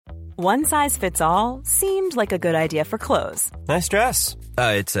One size fits all seemed like a good idea for clothes. Nice dress.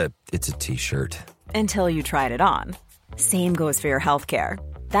 It's a t-shirt. Until you tried it on. Same goes for your healthcare.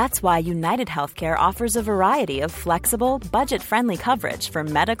 That's why United Healthcare offers a variety of flexible, budget-friendly coverage for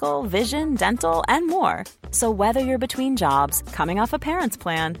medical, vision, dental, and more. So whether you're between jobs, coming off a parent's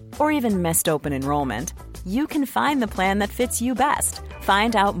plan, or even missed open enrollment, you can find the plan that fits you best.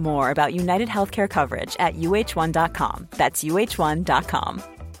 Find out more about United Healthcare coverage at uh1.com. That's uh1.com.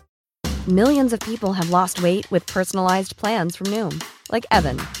 Millions of people have lost weight with personalized plans from Noom. Like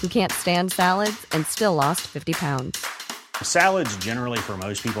Evan, who can't stand salads and still lost 50 pounds. Salads generally for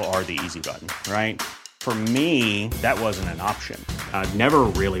most people are the easy button, right? For me, that wasn't an option. I never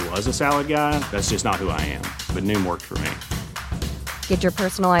really was a salad guy. That's just not who I am. But Noom worked for me. Get your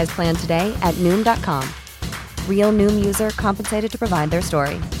personalized plan today at Noom.com. Real Noom user compensated to provide their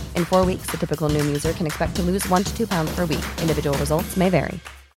story. In 4 weeks, the typical Noom user can expect to lose 1 to 2 pounds per week. Individual results may vary.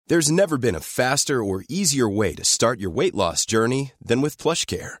 There's never been a faster or easier way to start your weight loss journey than with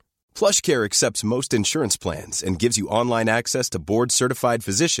PlushCare. PlushCare accepts most insurance plans and gives you online access to board-certified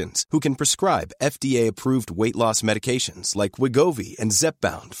physicians who can prescribe FDA-approved weight loss medications like Wegovy and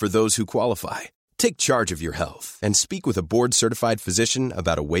Zepbound for those who qualify. Take charge of your health and speak with a board-certified physician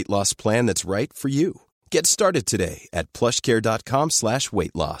about a weight loss plan that's right for you. Get started today at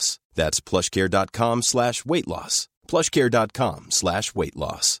plushcare.com/weight loss. That's plushcare.com/weight loss. plushcare.com/weight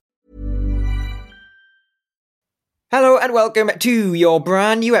loss. Hello and welcome to your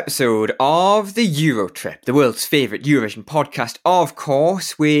brand new episode of the Eurotrip, the world's favourite Eurovision podcast, of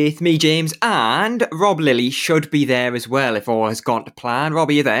course, with me, James, and Rob Lilly should be there as well if all has gone to plan. Rob,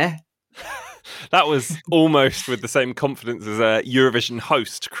 are you there? That was almost with the same confidence as a Eurovision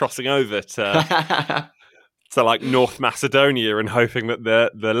host crossing over to like North Macedonia and hoping that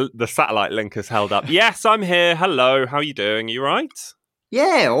the satellite link has held up. Yes, I'm here. Hello, how are you doing? Are you right?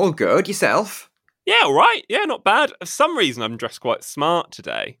 Yeah, all good. Yourself? Yeah, all right. Yeah, not bad. For some reason, I'm dressed quite smart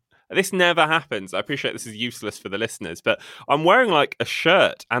today. This never happens. I appreciate this is useless for the listeners, but I'm wearing like a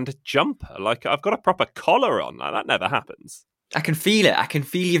shirt and a jumper. Like I've got a proper collar on. Like, that never happens. I can feel it. I can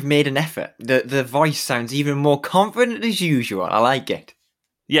feel you've made an effort. The voice sounds even more confident as usual. I like it.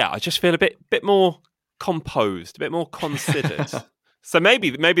 Yeah, I just feel a bit more composed, a bit more considered. So maybe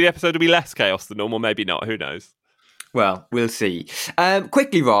the episode will be less chaos than normal, maybe not. Who knows? Well, we'll see.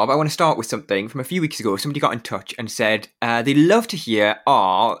 Quickly, Rob, I want to start with something from a few weeks ago. Somebody got in touch and said they'd love to hear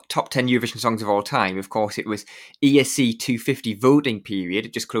our top 10 Eurovision songs of all time. Of course, it was ESC 250 voting period.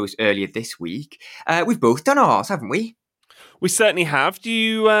 It just closed earlier this week. We've both done ours, haven't we? We certainly have. Do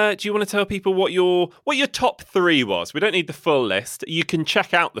you want to tell people what your top 3 was? We don't need the full list. You can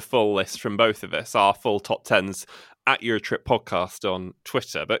check out the full list from both of us, our full top 10s, at Eurotrip Podcast on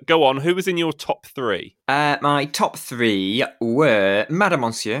Twitter. But go on, who was in your top 3? My top 3 were Madame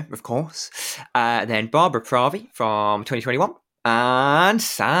Monsieur, of course, then Barbara Pravi from 2021, and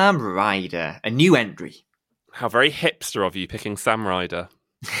Sam Ryder, a new entry. How very hipster of you picking Sam Ryder.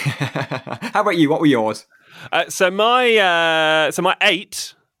 How about you? What were yours? So my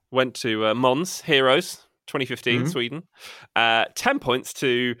 8 went to Mons Heroes 2015 Sweden. 10 points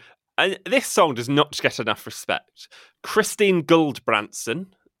to. And this song does not get enough respect. Christine Guldbrandsen,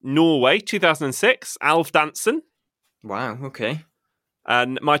 Norway, 2006, Alv Dansen. Wow, okay.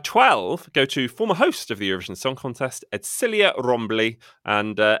 And my 12 go to former host of the Eurovision Song Contest, Edsilia Rombly,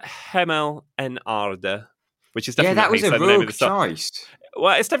 and Hemel en Arde, which is definitely not how you say the name of the song. Choice.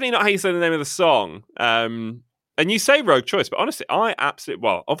 Well, it's definitely not how you say the name of the song. And you say rogue choice, but honestly,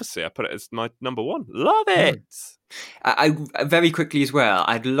 obviously I put it as my number 1. Love it. I very quickly as well,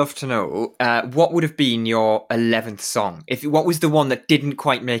 I'd love to know what would have been your 11th song? What was the one that didn't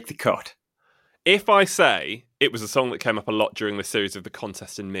quite make the cut? If I say it was a song that came up a lot during the series of The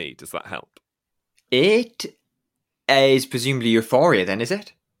Contest and Me, does that help? It is presumably Euphoria then, is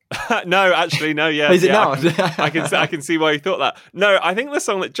it? No, actually, no, yeah. Is it not? I can see why you thought that. No, I think the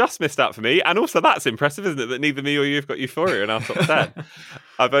song that just missed out for me, and also that's impressive, isn't it, that neither me or you have got Euphoria in our top 10.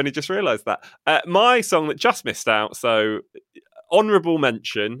 I've only just realised that. My song that just missed out, so honourable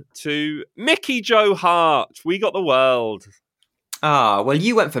mention to Mickey Joe Hart, We Got the World. Ah, well,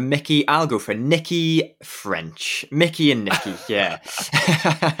 you went for Mickey. I'll go for Nikki French. Mickey and Nikki, yeah.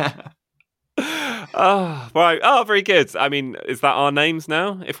 Oh, right. Oh, very good. I mean, is that our names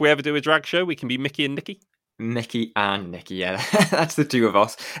now? If we ever do a drag show, we can be Mickey and Nikki? Mickey and Nikki, yeah. That's the two of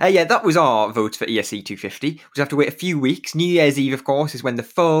us. Yeah, that was our votes for ESC 250. We'll have to wait a few weeks. New Year's Eve, of course, is when the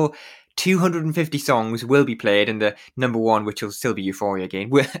full 250 songs will be played, and the number 1, which will still be Euphoria again,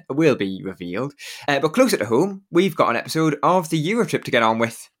 will be revealed. But closer to home, we've got an episode of the Eurotrip to get on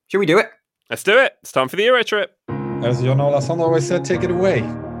with. Shall we do it? Let's do it. It's time for the Eurotrip. As Jon Olason always said, take it away.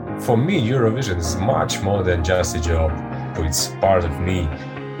 For me, Eurovision is much more than just a job. It's part of me.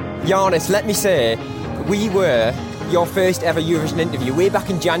 Giannis, let me say, we were your first ever Eurovision interview way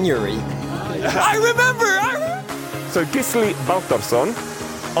back in January. I remember! So Gisli Baltarsson,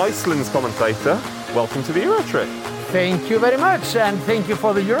 Iceland's commentator, welcome to the Eurotrip. Thank you very much, and thank you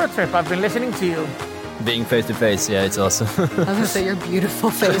for the Eurotrip. I've been listening to you. Being face to face, yeah, it's awesome. I was going to say your beautiful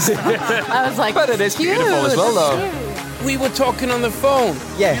face. I was like, but it is cute. beautiful as well, though. We were talking on the phone.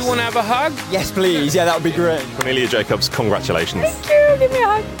 Yes. You want to have a hug? Yes, please. Yeah, that would be great. Cornelia Jacobs, congratulations. Thank you. Give me a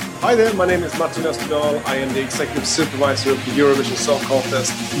hug. Hi there, my name is Martin Österdahl. I am the Executive Supervisor of the Eurovision Song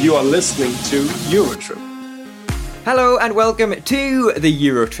Contest. You are listening to Eurotrip. Hello and welcome to the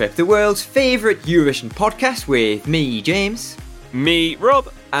Eurotrip, the world's favourite Eurovision podcast with me, James. Me,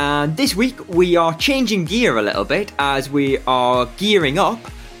 Rob. And this week we are changing gear a little bit as we are gearing up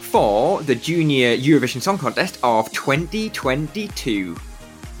for the Junior Eurovision Song Contest of 2022.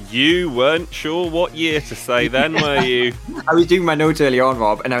 You weren't sure what year to say then, were you? I was doing my notes early on,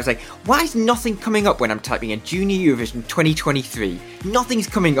 Rob, and I was like, why is nothing coming up when I'm typing in Junior Eurovision 2023? Nothing's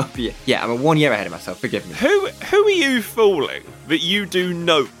coming up yet. Yeah, I'm 1 year ahead of myself, forgive me. Who are you fooling that you do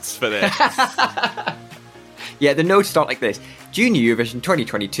notes for this? Yeah, the notes start like this. Junior Eurovision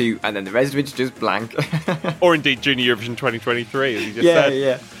 2022, and then the rest of it's just blank. Or indeed Junior Eurovision 2023, as you just said.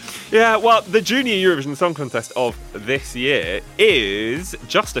 Yeah. Yeah, well, the Junior Eurovision Song Contest of this year is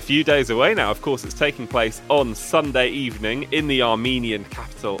just a few days away now. Of course, it's taking place on Sunday evening in the Armenian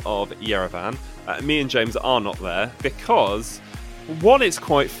capital of Yerevan. Me and James are not there because, one, it's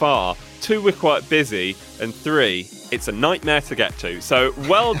quite far, two, we're quite busy, and three, it's a nightmare to get to. So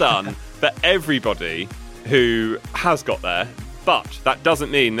well done for everybody who has got there. But that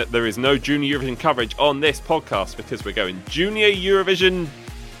doesn't mean that there is no Junior Eurovision coverage on this podcast because we're going Junior Eurovision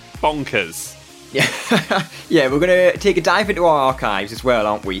bonkers. Yeah, we're going to take a dive into our archives as well,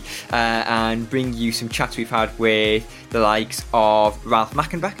 aren't we? And bring you some chats we've had with the likes of Ralph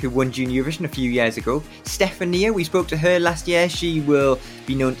Mackenbach, who won Junior Eurovision a few years ago. Stefania, we spoke to her last year. She will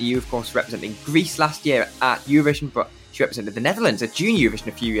be known to you, of course, representing Greece last year at Eurovision, but she represented the Netherlands at Junior Eurovision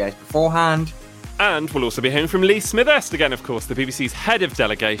a few years beforehand. And we'll also be hearing from Lee Smithurst again, of course, the BBC's head of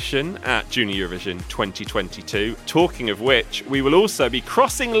delegation at Junior Eurovision 2022. Talking of which, we will also be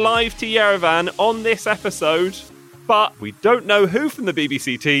crossing live to Yerevan on this episode, but we don't know who from the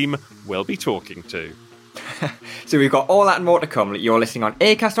BBC team we'll be talking to. So we've got all that and more to come. You're listening on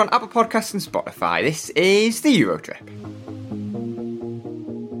Acast, on Apple Podcasts and Spotify. This is the Eurotrip.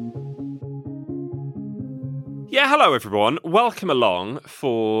 Yeah, hello everyone. Welcome along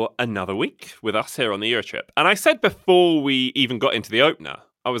for another week with us here on the Eurotrip. And I said before we even got into the opener,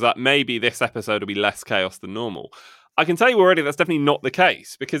 I was like, maybe this episode will be less chaos than normal. I can tell you already that's definitely not the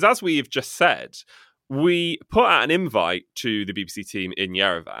case, because as we've just said, we put out an invite to the BBC team in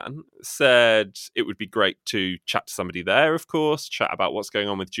Yerevan, said it would be great to chat to somebody there, of course, chat about what's going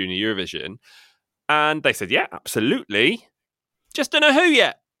on with Junior Eurovision. And they said, yeah, absolutely. Just don't know who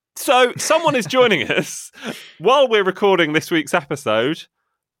yet. So someone is joining us while we're recording this week's episode,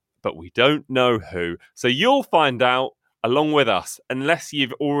 but we don't know who. So you'll find out along with us, unless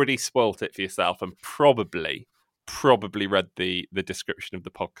you've already spoilt it for yourself and probably read the description of the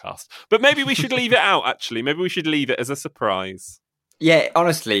podcast. But maybe we should leave it out, actually. Maybe we should leave it as a surprise. Yeah,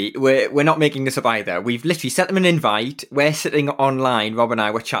 honestly, we're not making this up either. We've literally sent them an invite. We're sitting online, Rob and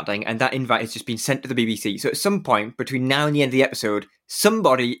I were chatting, and that invite has just been sent to the BBC. So at some point between now and the end of the episode,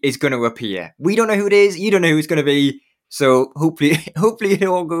 somebody is going to appear. We don't know who it is. You don't know who it's going to be. So hopefully it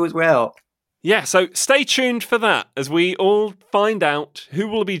all goes well. Yeah, so stay tuned for that as we all find out who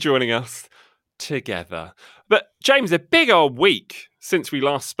will be joining us together. But James, a big old week since we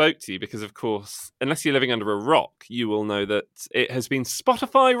last spoke to you, because of course, unless you're living under a rock, you will know that it has been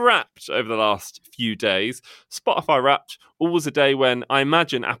Spotify Wrapped over the last few days. Spotify Wrapped, always a day when I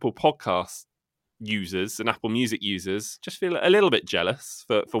imagine Apple Podcast users and Apple Music users just feel a little bit jealous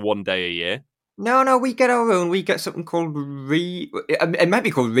for one day a year. No, we get our own. We get something called it might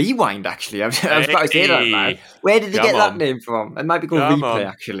be called Rewind, actually. I was about to say that now. Where did they get that name from? It might be called Replay,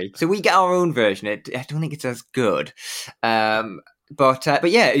 actually. So we get our own version. I don't think it's as good.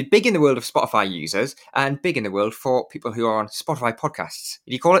 But yeah, big in the world of Spotify users and big in the world for people who are on Spotify podcasts.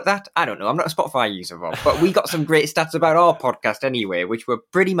 Do you call it that? I don't know. I'm not a Spotify user, Rob. But we got some great stats about our podcast anyway, which were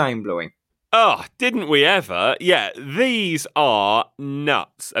pretty mind-blowing. Oh, didn't we ever? Yeah, these are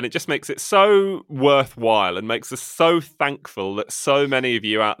nuts. And it just makes it so worthwhile and makes us so thankful that so many of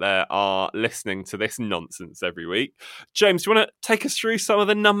you out there are listening to this nonsense every week. James, do you want to take us through some of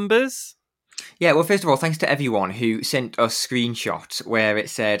the numbers? Yeah, well, first of all, thanks to everyone who sent us screenshots where it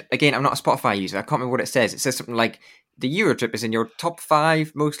said, again, I'm not a Spotify user, I can't remember what it says. It says something like, the Eurotrip is in your top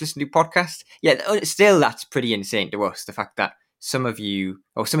 5 most listened to podcasts. Yeah, still that's pretty insane to us. The fact that some of your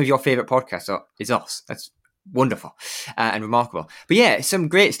favourite podcasts is us. That's wonderful and remarkable. But yeah, some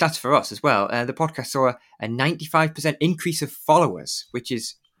great stats for us as well. The podcast saw a 95% increase of followers, which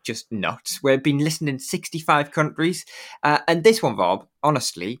is just nuts. We've been listened in 65 countries. And this one, Rob,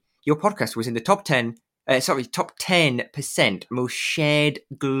 honestly, your podcast was in the top 10% most shared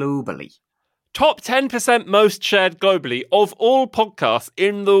globally. Top 10% most shared globally of all podcasts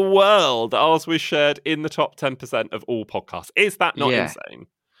in the world. Ours was shared in the top 10% of all podcasts. Is that not insane?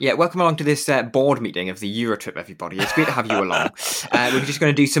 Yeah, welcome along to this board meeting of the Eurotrip, everybody. It's great to have you along. We're just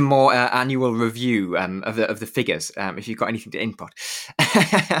going to do some more annual review of the figures, if you've got anything to input.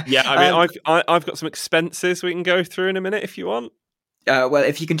 Yeah, I mean, I've got some expenses we can go through in a minute if you want. Well,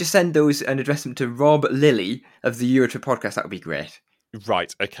 if you can just send those and address them to Rob Lilly of the Eurotrip podcast, that would be great.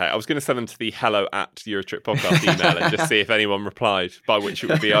 Right, okay. I was going to send them to the hello@Eurotrip podcast email and just see if anyone replied, by which it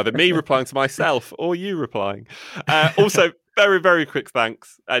would be either me replying to myself or you replying. Also, very, very quick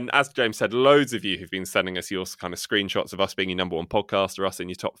thanks. And as James said, loads of you who've been sending us your kind of screenshots of us being your number 1 podcast or us in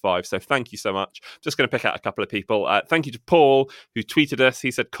your top 5. So thank you so much. Just going to pick out a couple of people. Thank you to Paul, who tweeted us.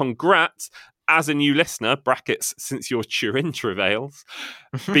 He said, congrats. As a new listener, brackets, since your Turin travails,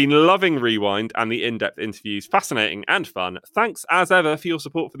 been loving Rewind and the in-depth interviews, fascinating and fun. Thanks as ever for your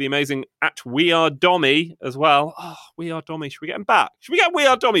support for the amazing We Are Dommy as well. Oh, We Are Dommy, should we get him back? Should we get We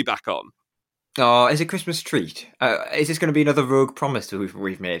Are Dommy back on? Oh, is it a Christmas treat? Is this going to be another rogue promise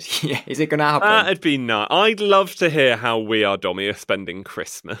we've made? Is it going to happen? That'd be nice. I'd love to hear how We Are Dommy are spending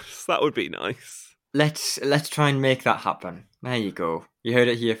Christmas. That would be nice. Let's try and make that happen. There you go. You heard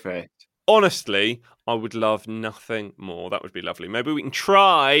it here first. Honestly, I would love nothing more. That would be lovely. Maybe we can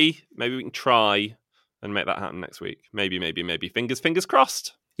try and make that happen next week. Maybe. Fingers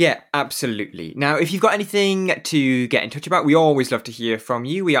crossed. Yeah, absolutely. Now, if you've got anything to get in touch about, we always love to hear from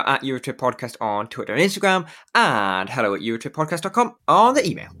you. We are at Eurotrip Podcast on Twitter and Instagram, and hello@eurotrippodcast.com on the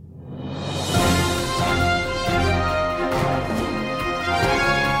email.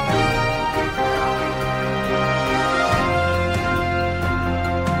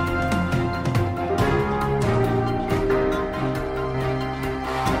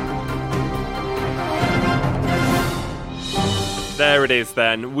 There it is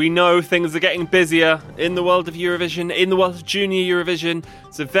then. We know things are getting busier in the world of Eurovision, in the world of Junior Eurovision.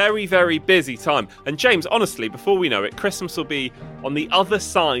 It's a very, very busy time. And James, honestly, before we know it, Christmas will be on the other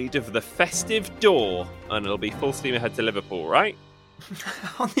side of the festive door and it'll be full steam ahead to Liverpool, right?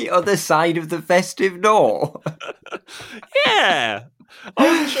 On the other side of the festive door? Yeah. I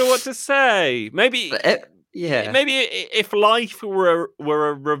wasn't sure what to say. Maybe if life were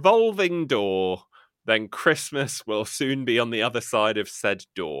a revolving door, then Christmas will soon be on the other side of said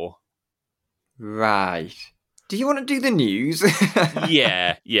door. Right. Do you want to do the news?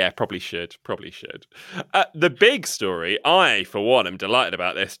 Yeah, probably should. The big story, I, for one, am delighted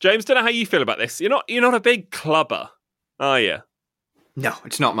about this. James, don't know how you feel about this. You're not a big clubber, are you? No,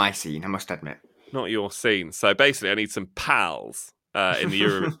 it's not my scene, I must admit. Not your scene. So basically, I need some pals. In the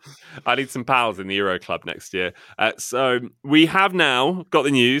Euro, I need some pals in the Euro Club next year. So we have now got the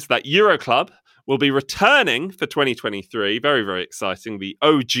news that Euro Club will be returning for 2023. Very, very exciting. The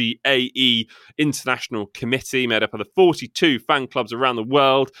OGAE International Committee, made up of the 42 fan clubs around the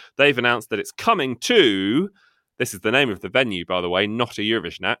world, they've announced that it's coming to, this is the name of the venue, by the way, not a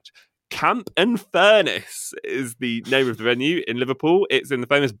Eurovision act, Camp and Furnace is the name of the venue in Liverpool. It's in the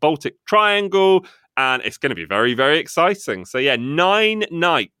famous Baltic Triangle, and it's going to be very, very exciting. So yeah, 9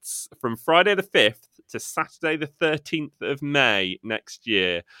 nights from Friday the 5th to Saturday the 13th of May next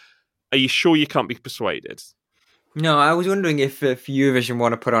year. Are you sure you can't be persuaded? No, I was wondering if Eurovision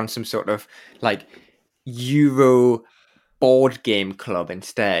want to put on some sort of like Euro board game club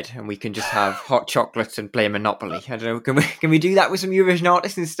instead, and we can just have hot chocolates and play Monopoly. I don't know. Can we do that with some Eurovision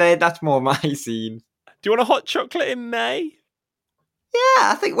artists instead? That's more my scene. Do you want a hot chocolate in May?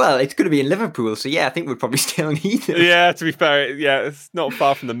 Yeah, I think, well, it's going to be in Liverpool, so yeah, I think we'd probably still need it. Yeah, to be fair, yeah, it's not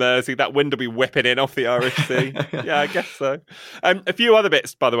far from the Mersey. That wind will be whipping in off the Irish Sea. Yeah, I guess so. A few other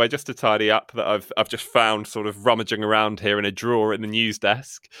bits, by the way, just to tidy up, that I've just found sort of rummaging around here in a drawer in the news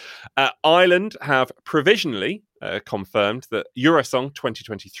desk. Ireland have provisionally confirmed that Eurosong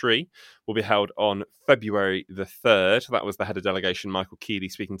 2023 will be held on February the 3rd. That was the head of delegation, Michael Keeley,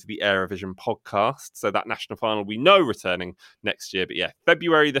 speaking to the Eurovision podcast. So that national final, we know, returning next year. But yeah,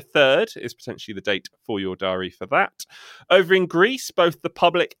 February the 3rd is potentially the date for your diary for that. Over in Greece, both the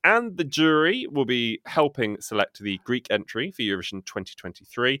public and the jury will be helping select the Greek entry for Eurovision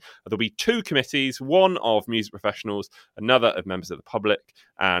 2023. There'll be 2 committees, one of music professionals, another of members of the public,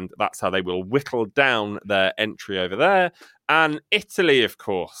 and that's how they will whittle down their entry victory over there. And Italy, of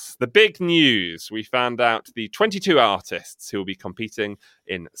course. The big news. We found out the 22 artists who will be competing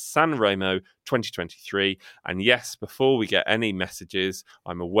in Sanremo 2023. And yes, before we get any messages,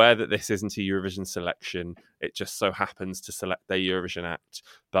 I'm aware that this isn't a Eurovision selection. It just so happens to select their Eurovision act.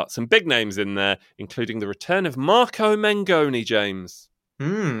 But some big names in there, including the return of Marco Mengoni, James.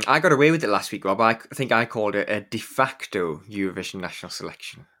 I got away with it last week, Rob. I think I called it a de facto Eurovision national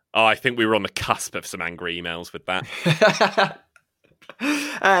selection. Oh, I think we were on the cusp of some angry emails with that.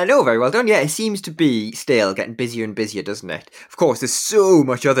 No, very well done. Yeah, it seems to be still getting busier and busier, doesn't it? Of course, there's so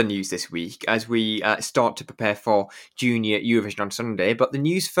much other news this week as we start to prepare for Junior Eurovision on Sunday. But the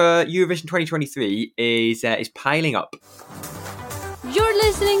news for Eurovision 2023 is piling up. You're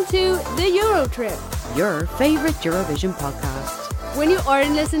listening to The Euro Trip, your favourite Eurovision podcast. When you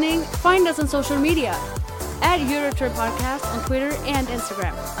aren't listening, find us on social media at Eurotrip Podcast on Twitter and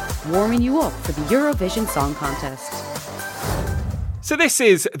Instagram. Warming you up for the Eurovision Song Contest. So this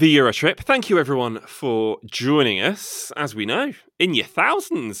is the Eurotrip. Thank you everyone for joining us, as we know, in your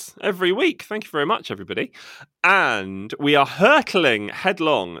thousands every week. Thank you very much, everybody. And we are hurtling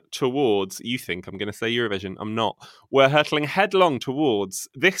headlong towards, you think I'm going to say Eurovision, I'm not. We're hurtling headlong towards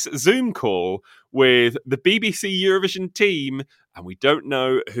this Zoom call with the BBC Eurovision team, and we don't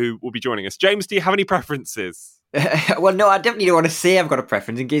know who will be joining us. James, do you have any preferences? Well, no, I definitely don't want to say I've got a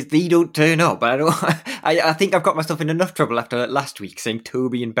preference in case they don't turn up. But I think I've got myself in enough trouble after last week saying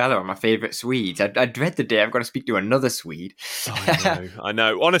Toby and Bella are my favourite Swedes. I dread the day I've got to speak to another Swede. I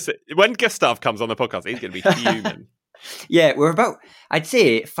know. Honestly, when Gustav comes on the podcast, he's going to be human. Yeah, we're about, I'd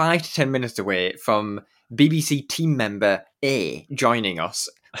say, 5 to 10 minutes away from BBC team member A joining us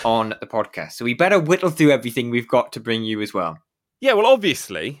on the podcast. So we better whittle through everything we've got to bring you as well. Yeah, well,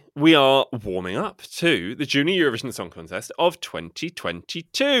 obviously, we are warming up to the Junior Eurovision Song Contest of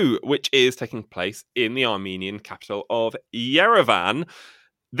 2022, which is taking place in the Armenian capital of Yerevan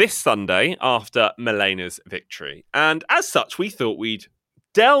this Sunday after Milena's victory. And as such, we thought we'd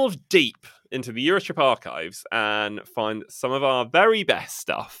delve deep into the Eurotrip archives and find some of our very best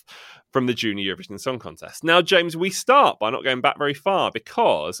stuff from the Junior Eurovision Song Contest. Now, James, we start by not going back very far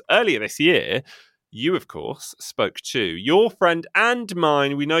because earlier this year, you, of course, spoke to your friend and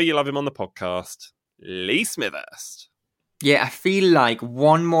mine, we know you love him on the podcast, Lee Smithurst. Yeah, I feel like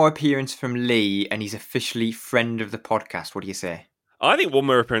one more appearance from Lee and he's officially friend of the podcast. What do you say? I think one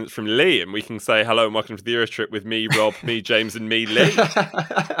more appearance from Lee and we can say hello and welcome to the Eurotrip with me, Rob, me, James and me, Lee.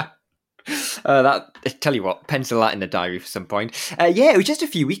 Tell you what, pencil that in the diary for some point. Yeah, it was just a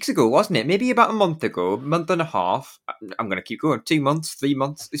few weeks ago, wasn't it? Maybe about a month ago, month and a half. I'm going to keep going. 2 months, 3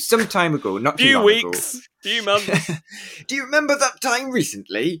 months. Some time ago, not too long ago. Few months. Do you remember that time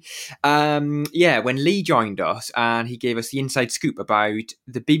recently? Yeah, when Lee joined us and he gave us the inside scoop about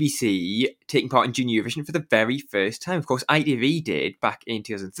the BBC taking part in Junior Eurovision for the very first time. Of course, ITV did back in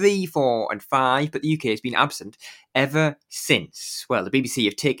 2003, 4 and 5, but the UK has been absent ever since. Well, the BBC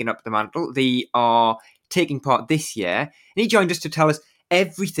have taken up the mantle. They are taking part this year, and he joined us to tell us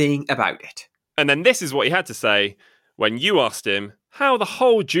everything about it. And then this is what he had to say when you asked him how the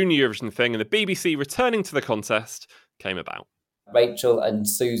whole Junior Eurovision thing and the BBC returning to the contest came about. Rachel and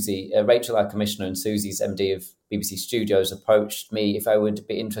Susie, Rachel, our commissioner, and Susie's MD of BBC Studios approached me if I would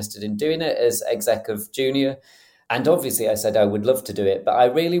be interested in doing it as exec of Junior. And obviously I said I would love to do it, but I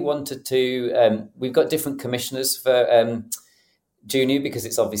really wanted to, we've got different commissioners for Junior because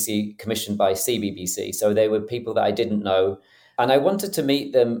it's obviously commissioned by CBBC. So they were people that I didn't know. And I wanted to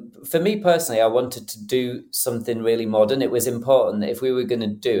meet them. For me personally, I wanted to do something really modern. It was important that if we were going to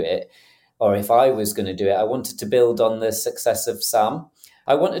do it, or if I was going to do it, I wanted to build on the success of Sam.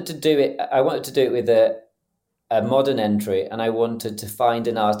 I wanted to do it with a modern entry, and I wanted to find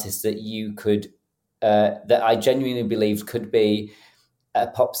an artist that you could, that I genuinely believed could be a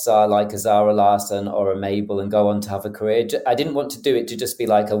pop star like a Zara Larsson or a Mabel and go on to have a career. I didn't want to do it to just be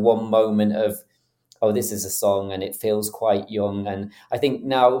like a one moment of, oh, this is a song and it feels quite young. And I think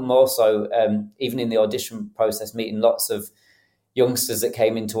now more so, even in the audition process, meeting lots of youngsters that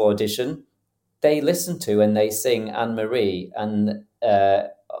came into audition, they listen to and they sing Anne-Marie and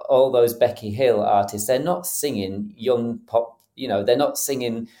all those Becky Hill artists. They're not singing young pop, they're not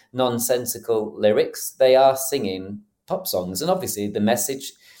singing nonsensical lyrics. They are singing pop songs. And obviously the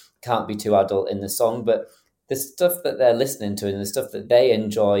message can't be too adult in the song, but the stuff that they're listening to and the stuff that they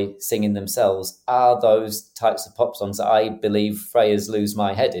enjoy singing themselves are those types of pop songs that I believe Freya's Lose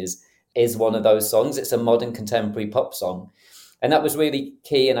My Head is one of those songs. It's a modern contemporary pop song. And that was really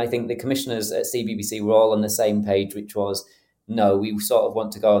key. And I think the commissioners at CBBC were all on the same page, which was, no, we sort of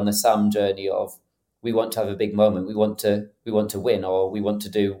want to go on the Sam journey of, we want to have a big moment. We want to win, or we want to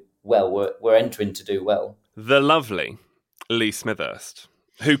do well. We're entering to do well. the lovely Lee Smithurst,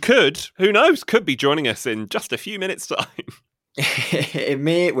 who could be joining us in just a few minutes' time. It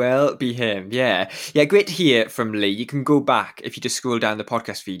may well be him, yeah. Yeah, great to hear from Lee. You can go back, if you just scroll down the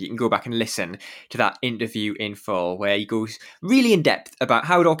podcast feed, you can go back and listen to that interview in full, where he goes really in depth about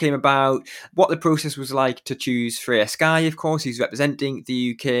how it all came about, what the process was like to choose Freya Sky, of course, who's representing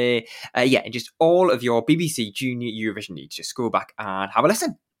the UK. And just all of your BBC Junior Eurovision needs. Just go back and have a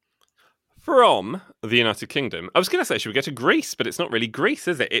listen. From the United Kingdom, I was going to say, should we go to Greece? But it's not really Greece,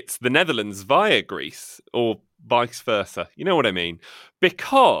 is it? It's the Netherlands via Greece, or vice versa. You know what I mean?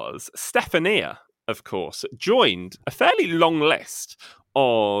 Because Stefania, of course, joined a fairly long list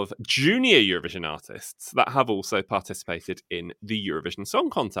of junior Eurovision artists that have also participated in the Eurovision Song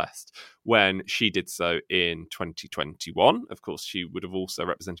Contest when she did so in 2021. Of course, she would have also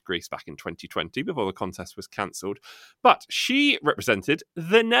represented Greece back in 2020 before the contest was cancelled. But she represented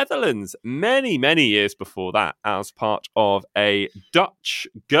the Netherlands many, many years before that as part of a Dutch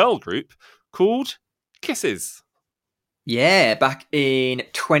girl group called Kisses. Yeah, back in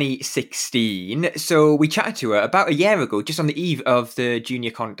 2016. So we chatted to her about a year ago, just on the eve of the junior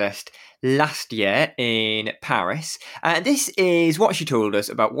contest last year in Paris. And this is what she told us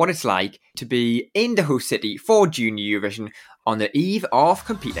about what it's like to be in the host city for junior Eurovision on the eve of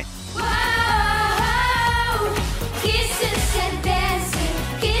competing.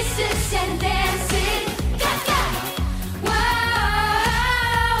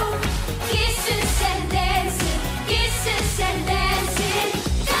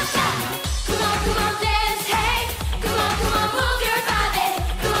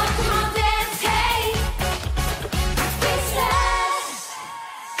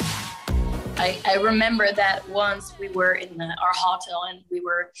 I remember that once we were in our hotel and we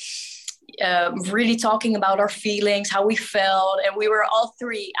were really talking about our feelings, how we felt, and we were all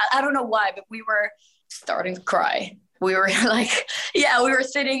three. I don't know why, but we were starting to cry. We were like, we were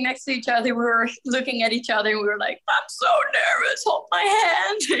sitting next to each other. We were looking at each other and we were like, I'm so nervous, hold my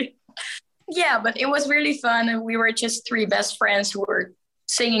hand. Yeah, but it was really fun. And we were just three best friends who were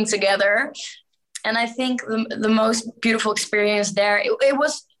singing together. And I think the most beautiful experience there, it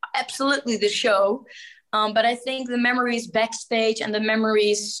was absolutely the show. But I think the memories backstage and the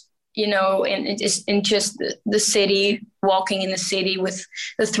memories, in just the city, walking in the city with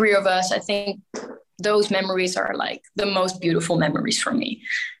the three of us, I think those memories are like the most beautiful memories for me.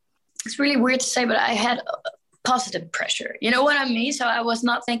 It's really weird to say, but I had positive pressure. You know what I mean? So I was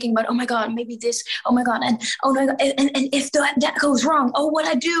not thinking about, oh my God, maybe this, oh my God, and oh my God, and if that goes wrong, oh, what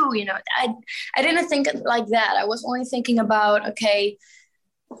I do, I didn't think like that. I was only thinking about, okay,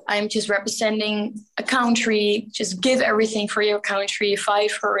 I'm just representing a country, just give everything for your country,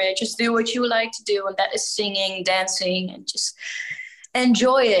 fight for it, just do what you like to do, and that is singing, dancing, and just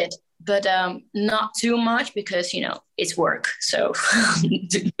enjoy it. But not too much because, it's work. So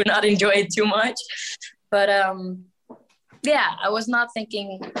do not enjoy it too much. But I was not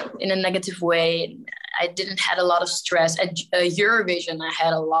thinking in a negative way. I didn't have a lot of stress. At Eurovision, I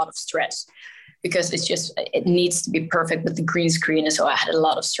had a lot of stress because it needs to be perfect with the green screen. And so I had a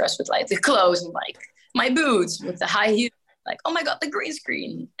lot of stress with like the clothes and like my boots with the high heels. Like, oh my God, the green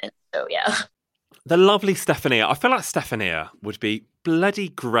screen. And so, yeah. The lovely Stefania. I feel like Stefania would be bloody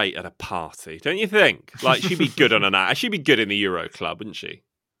great at a party, don't you think? Like, she'd be good on an act. She'd be good in the Euro Club, wouldn't she?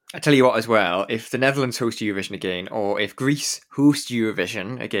 I tell you what as well, if the Netherlands host Eurovision again, or if Greece hosts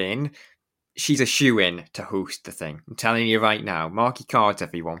Eurovision again, she's a shoo-in to host the thing. I'm telling you right now. Mark your cards,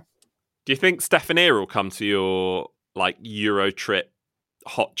 everyone. Do you think Stefania will come to your, like, Euro trip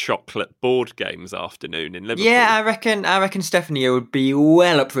hot chocolate board games afternoon in Liverpool? Yeah, I reckon Stefania would be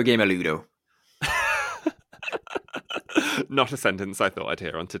well up for a game of Ludo. Not a sentence I thought I'd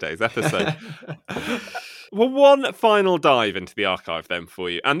hear on today's episode. Well, one final dive into the archive then for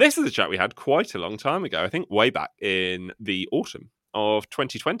you. And this is a chat we had quite a long time ago, I think way back in the autumn of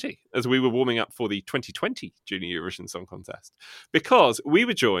 2020, as we were warming up for the 2020 Junior Eurovision Song Contest, because we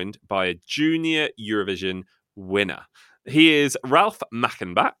were joined by a Junior Eurovision winner. He is Ralph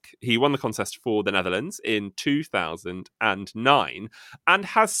Mackenbach. He won the contest for the Netherlands in 2009 and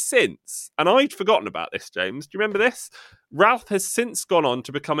has since, and I'd forgotten about this, James, do you remember this? Ralph has since gone on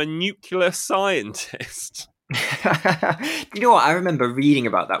to become a nuclear scientist. You know what? I remember reading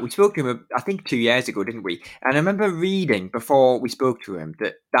about that. We spoke to him, I think, 2 years ago, didn't we? And I remember reading before we spoke to him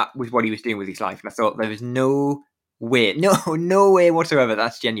that was what he was doing with his life. And I thought there was no way whatsoever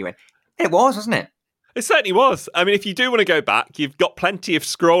that's genuine. And it was, wasn't it? It certainly was. I mean, if you do want to go back, you've got plenty of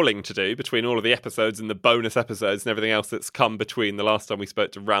scrolling to do between all of the episodes and the bonus episodes and everything else that's come between the last time we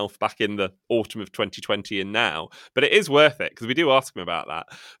spoke to Ralph back in the autumn of 2020 and now. But it is worth it because we do ask him about that.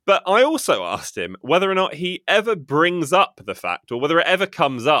 But I also asked him whether or not he ever brings up the fact, or whether it ever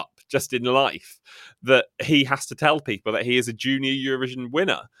comes up just in life, that he has to tell people that he is a junior Eurovision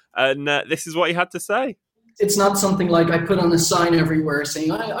winner. And this is what he had to say. It's not something like I put on a sign everywhere saying,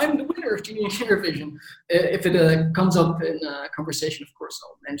 I'm the winner of Junior Eurovision. If it comes up in a conversation, of course,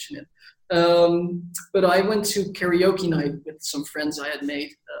 I'll mention it. But I went to karaoke night with some friends I had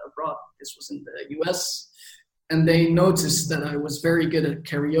made abroad. This was in the US. And they noticed that I was very good at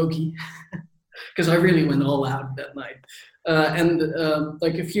karaoke because I really went all out that night.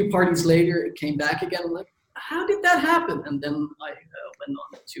 Like a few parties later, it came back again. I'm like, how did that happen? And then I went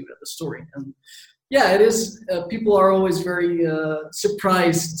on to the story. And yeah, it is. People are always very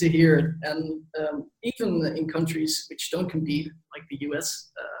surprised to hear it. And even in countries which don't compete, like the US,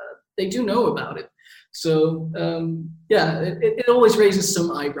 they do know about it. So yeah, it always raises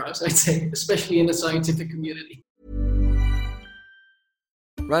some eyebrows, I'd say, especially in the scientific community.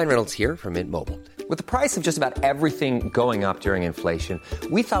 Ryan Reynolds here from Mint Mobile. With the price of just about everything going up during inflation,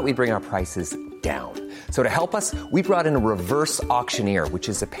 we thought we'd bring our prices down. So to help us, we brought in a reverse auctioneer, which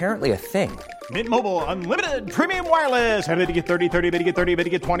is apparently a thing. Mint Mobile Unlimited Premium Wireless. How to get 30, 30, bit to get 30, bit to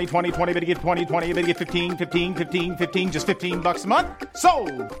get 20, 20, 20, bit to get 20, 20, bit to get 15, 15, 15, 15, just $15 a month?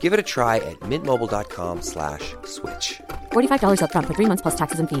 Sold! Give it a try at mintmobile.com/switch. $45 up front for 3 months plus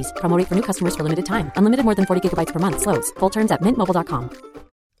taxes and fees. Promo rate for new customers for limited time. Unlimited more than 40 gigabytes per month. Slows full terms at mintmobile.com.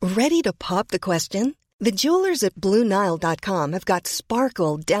 Ready to pop the question? The jewelers at BlueNile.com have got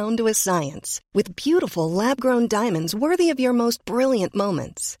sparkle down to a science with beautiful lab-grown diamonds worthy of your most brilliant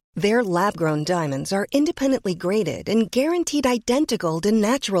moments. Their lab-grown diamonds are independently graded and guaranteed identical to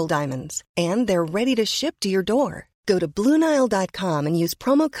natural diamonds, and they're ready to ship to your door. Go to BlueNile.com and use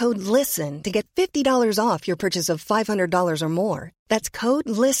promo code LISTEN to get $50 off your purchase of $500 or more. That's code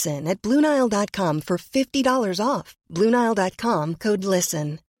LISTEN at BlueNile.com for $50 off. BlueNile.com, code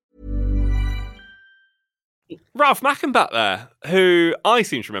LISTEN. Ralph Mackenbach there, who I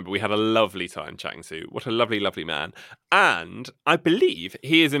seem to remember we had a lovely time chatting to. What a lovely, lovely man. And I believe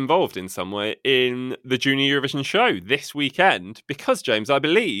he is involved in some way in the Junior Eurovision show this weekend because, James, I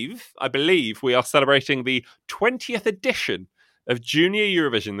believe we are celebrating the 20th edition of Junior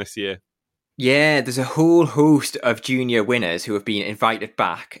Eurovision this year. Yeah, there's a whole host of junior winners who have been invited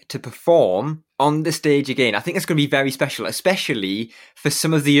back to perform on the stage again. I think it's going to be very special, especially for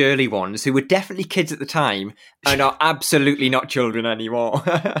some of the early ones who were definitely kids at the time and are absolutely not children anymore.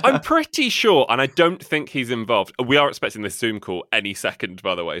 I'm pretty sure, and I don't think he's involved. We are expecting this Zoom call any second,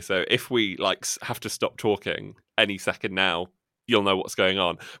 by the way. So if we have to stop talking any second now, you'll know what's going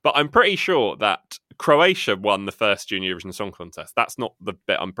on. But I'm pretty sure that Croatia won the first Junior Eurovision Song Contest. That's not the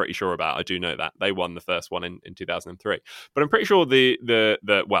bit I'm pretty sure about. I do know that. They won the first one in 2003. But I'm pretty sure the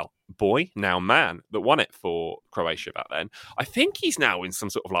boy, now man, that won it for Croatia back then, I think he's now in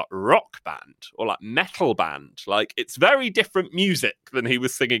some sort of like rock band or like metal band. Like, it's very different music than he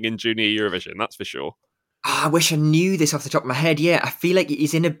was singing in Junior Eurovision, that's for sure. I wish I knew this off the top of my head. Yeah, I feel like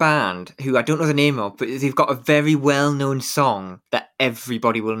he's in a band who I don't know the name of, but they've got a very well-known song that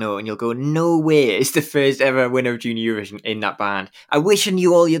everybody will know, and you'll go, no way, it's the first ever winner of Junior Eurovision in that band. I wish I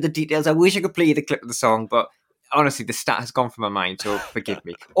knew all the other details. I wish I could play you the clip of the song, but honestly, the stat has gone from my mind, so forgive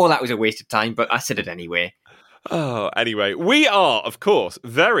me. All that was a waste of time, but I said it anyway. Oh, anyway, we are, of course,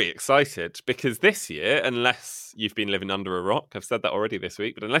 very excited because this year, unless you've been living under a rock, I've said that already this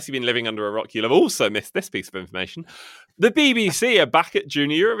week, but unless you've been living under a rock, you'll have also missed this piece of information. The BBC are back at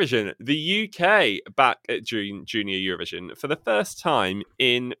Junior Eurovision. The UK back at Junior Eurovision for the first time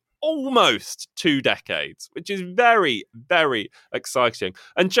in almost 2 decades, which is very, very exciting.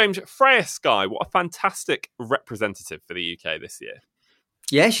 And James, Freya Skye, what a fantastic representative for the UK this year.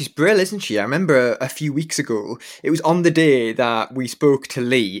 Yeah, she's brilliant, isn't she? I remember a few weeks ago, it was on the day that we spoke to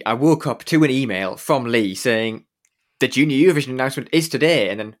Lee, I woke up to an email from Lee saying, the Junior Eurovision announcement is today.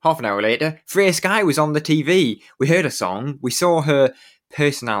 And then half an hour later, Freya Skye was on the TV. We heard a song, we saw her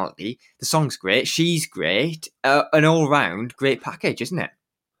personality, the song's great, she's great, an all-round great package, isn't it?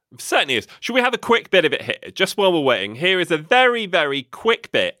 Certainly is. Should we have a quick bit of it here, just while we're waiting? Here is a very, very quick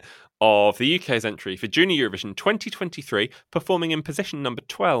bit of the UK's entry for Junior Eurovision 2023, performing in position number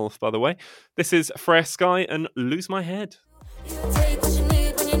 12, by the way. This is Freya Skye and Lose My Head. You take what you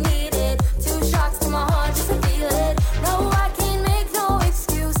need when you need it. 2 shots to my heart just to feel it. No, I can't make no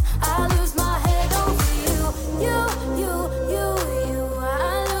excuse. I lose my head over you. You.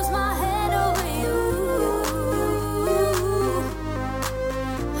 I lose my head over you.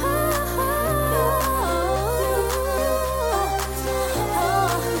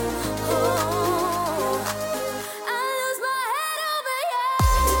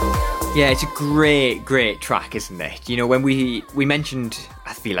 Yeah, it's a great track, isn't it? You know, when we mentioned,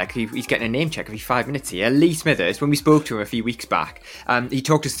 I feel like he's getting a name check every 5 minutes here. Lee Smithers, when we spoke to him a few weeks back, he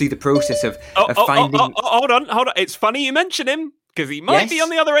talked us through the process of finding. Hold on. It's funny you mention him because he might be on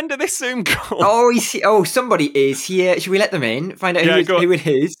the other end of this Zoom call. Somebody is here. Should we let them in? Find out who it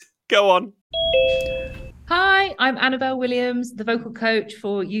is. Go on. Hi, I'm Annabelle Williams, the vocal coach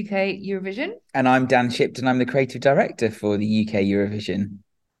for UK Eurovision. And I'm Dan Shipton. I'm the creative director for the UK Eurovision.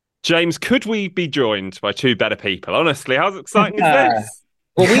 James, could we be joined by two better people? Honestly, how exciting is this?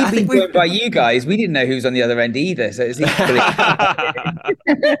 Well, we've been joined by you guys. We didn't know who was on the other end either, so it's equally.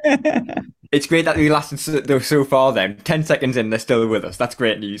 It's great that we lasted so far then. 10 seconds in, they're still with us. That's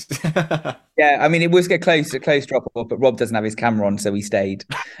great news. Yeah, I mean, it was a close drop off, but Rob doesn't have his camera on, so we stayed.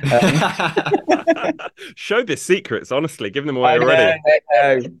 Show the secrets, honestly. Give them away already. I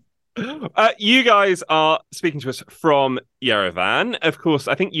know. You guys are speaking to us from Yerevan. Of course,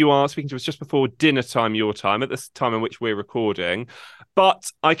 I think you are speaking to us just before dinner time, your time, at this time in which we're recording. But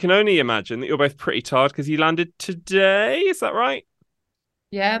I can only imagine that you're both pretty tired because you landed today. Is that right?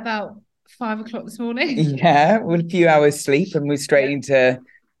 Yeah, about 5 o'clock this morning. Yeah, with a few hours sleep, and we're straight into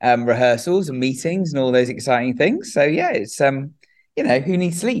rehearsals and meetings and all those exciting things. So yeah, it's who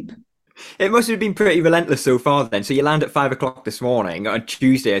needs sleep? It must have been pretty relentless so far then. So you land at 5 o'clock this morning on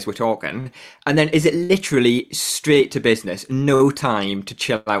Tuesday as we're talking. And then is it literally straight to business? No time to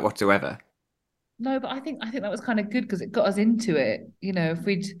chill out whatsoever? No, but I think that was kind of good because it got us into it. You know, if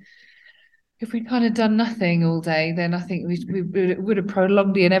we'd kind of done nothing all day, then I think we would have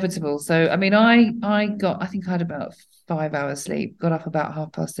prolonged the inevitable. So, I mean, I think I had about 5 hours sleep, got up about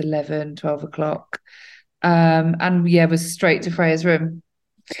 11:30, 12 o'clock. And yeah, was straight to Freya's room.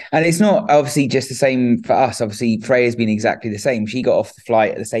 And it's not obviously just the same for us. Obviously, Freya's been exactly the same. She got off the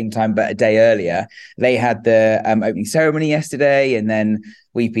flight at the same time, but a day earlier. They had the opening ceremony yesterday, and then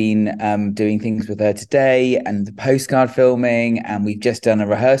we've been doing things with her today and the postcard filming, and we've just done a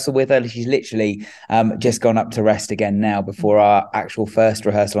rehearsal with her. She's literally just gone up to rest again now before our actual first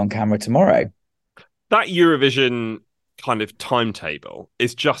rehearsal on camera tomorrow. That Eurovision kind of timetable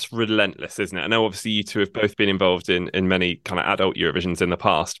is just relentless, isn't it? I know obviously you two have both been involved in many kind of adult Eurovisions in the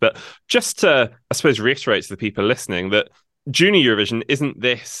past, but just to, I suppose, reiterate to the people listening that Junior Eurovision isn't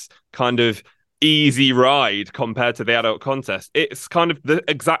this kind of easy ride compared to the adult contest. It's kind of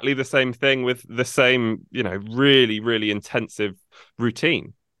exactly the same thing with the same, really, really intensive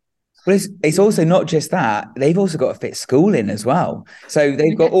routine. Well, it's also not just that. They've also got to fit school in as well. So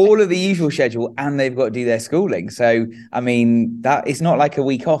they've got all of the usual schedule and they've got to do their schooling. So, I mean, that it's not like a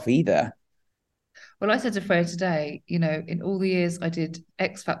week off either. Well, I said to Freya today, in all the years I did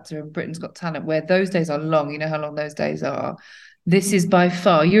X Factor and Britain's Got Talent, where those days are long, you know how long those days are.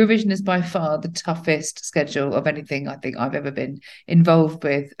 Eurovision is by far the toughest schedule of anything I think I've ever been involved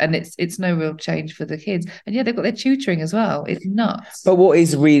with. And it's no real change for the kids. And yeah, they've got their tutoring as well. It's nuts. But what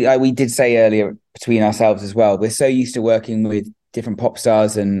is really, we did say earlier between ourselves as well, we're so used to working with different pop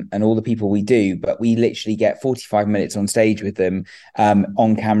stars and all the people we do, but we literally get 45 minutes on stage with them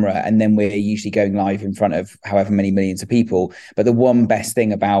on camera. And then we're usually going live in front of however many millions of people. But the one best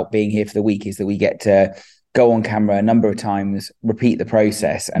thing about being here for the week is that we get to go on camera a number of times, repeat the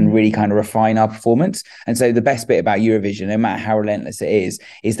process and really kind of refine our performance. And so the best bit about Eurovision, no matter how relentless it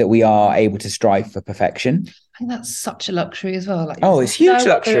is that we are able to strive for perfection. I think that's such a luxury as well. It's huge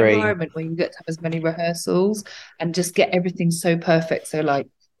luxury. Environment where you get to have as many rehearsals and just get everything so perfect. So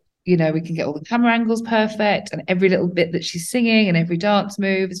we can get all the camera angles perfect and every little bit that she's singing and every dance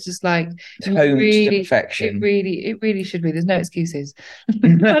move. It's just like really, to perfection. It really should be. There's no excuses.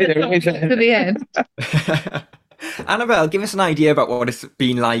 No, there isn't. To the end. Annabelle, give us an idea about what it's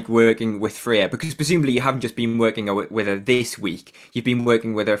been like working with Freya, because presumably you haven't just been working with her this week. You've been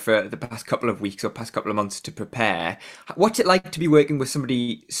working with her for the past couple of weeks or past couple of months to prepare. What's it like to be working with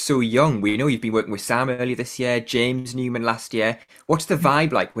somebody so young? We know you've been working with Sam earlier this year, James Newman last year. What's the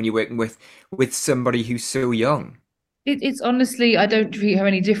vibe like when you're working with somebody who's so young? It's honestly, I don't treat her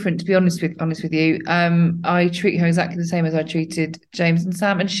any different, to be honest with you. I treat her exactly the same as I treated James and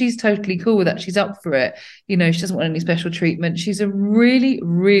Sam, and she's totally cool with that. She's up for it. She doesn't want any special treatment. She's a really,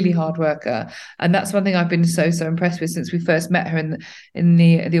 really hard worker, and that's one thing I've been so impressed with since we first met her in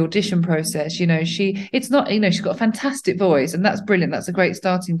the audition process. She's got a fantastic voice, and that's brilliant. That's a great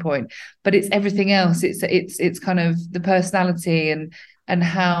starting point. But it's everything else. It's kind of the personality and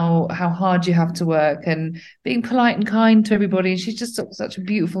how hard you have to work and being polite and kind to everybody. And she's just got such a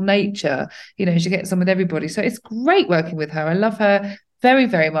beautiful nature. She gets on with everybody. So it's great working with her. I love her very,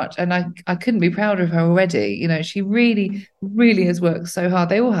 very much. And I couldn't be prouder of her already. She really, really has worked so hard.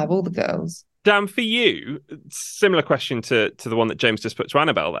 They all have, all the girls. Dan, for you, similar question to the one that James just put to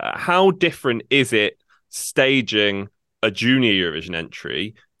Annabelle there. How different is it staging a junior Eurovision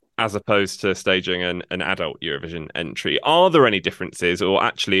entry as opposed to staging an adult Eurovision entry? Are there any differences, or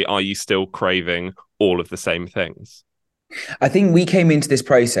actually are you still craving all of the same things? I think we came into this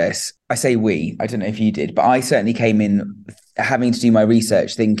process, I say we, I don't know if you did, but I certainly came in having to do my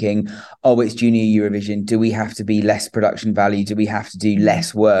research thinking, oh, it's junior Eurovision. Do we have to be less production value? Do we have to do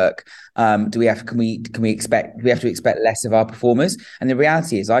less work? Do we have to expect less of our performers? And the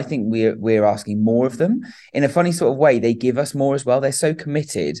reality is, I think we're asking more of them. In a funny sort of way, they give us more as well. They're so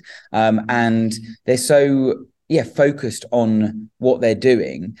committed, and they're so focused on what they're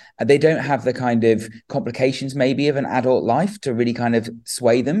doing. They don't have the kind of complications maybe of an adult life to really kind of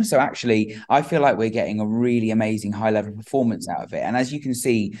sway them. So actually, I feel like we're getting a really amazing high level performance out of it. And as you can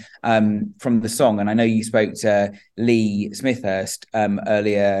see from the song, and I know you spoke to Lee Smithhurst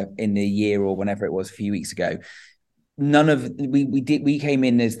earlier in the year or whenever it was a few weeks ago, we came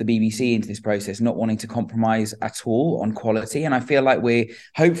in as the BBC into this process not wanting to compromise at all on quality. And I feel like we're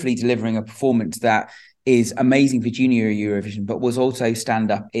hopefully delivering a performance that is amazing for junior Eurovision, but was also stand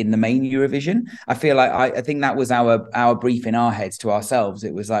up in the main Eurovision. I feel like I think that was our brief in our heads to ourselves.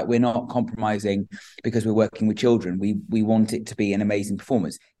 It was like, we're not compromising because we're working with children. We want it to be an amazing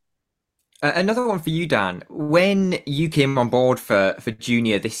performance. Another one for you, Dan. When you came on board for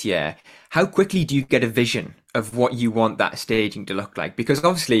junior this year, how quickly do you get a vision of what you want that staging to look like? Because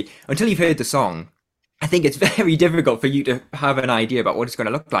obviously, until you've heard the song, I think it's very difficult for you to have an idea about what it's going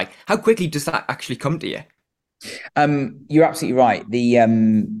to look like. How quickly does that actually come to you? You're absolutely right.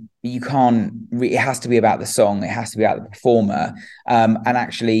 You can't. It has to be about the song. It has to be about the performer. And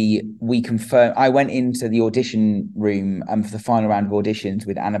actually, we confirmed. I went into the audition room for the final round of auditions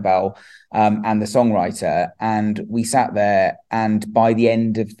with Annabelle and the songwriter, and we sat there. And by the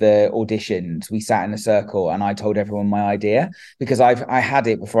end of the auditions, we sat in a circle, and I told everyone my idea, because I had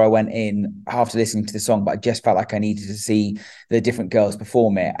it before I went in after listening to the song, but I just felt like I needed to see the different girls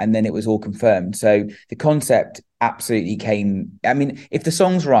perform it, and then it was all confirmed. So the concept absolutely came. I mean, if the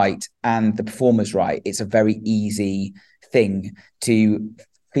song's right and the performer's right, it's a very easy thing to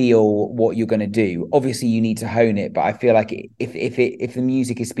feel what you're going to do. Obviously, you need to hone it, but I feel like if the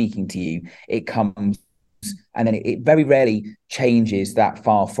music is speaking to you, it comes, and then it very rarely changes that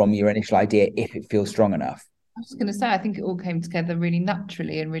far from your initial idea if it feels strong enough. I was going to say, I think it all came together really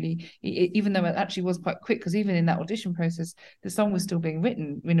naturally and really, even though it actually was quite quick, because even in that audition process, the song was still being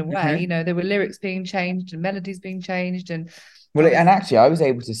written in a way. Mm-hmm. You know, there were lyrics being changed and melodies being changed, and and actually, I was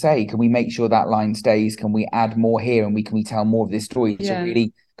able to say, can we make sure that line stays? Can we add more here, and can we tell more of this story to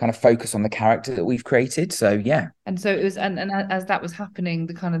really kind of focus on the character that we've created? So yeah. And so it was, and as that was happening,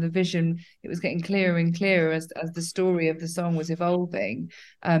 the kind of the vision, it was getting clearer and clearer as the story of the song was evolving,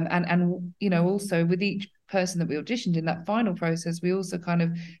 and you know, also with each person that we auditioned in that final process, we also kind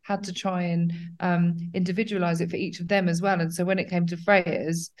of had to try and individualize it for each of them as well. And so when it came to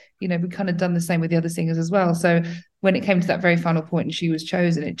Freya's, you know, we kind of done the same with the other singers as well. So when it came to that very final point and she was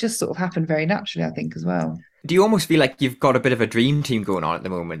chosen, it just sort of happened very naturally, I think, as well. Do you almost feel like you've got a bit of a dream team going on at the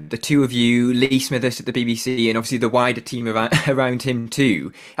moment? The two of you, Lee Smithers at the BBC, and obviously the wider team around him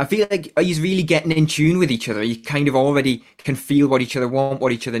too. I feel like, are you really getting in tune with each other? You kind of already can feel what each other want,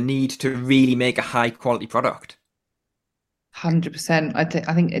 what each other need to really make a high quality product. 100%.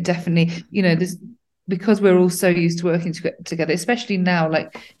 I think it definitely, you know, this, because we're all so used to working together, especially now,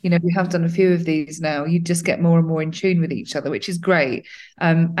 like, you know, we have done a few of these now, you just get more and more in tune with each other, which is great.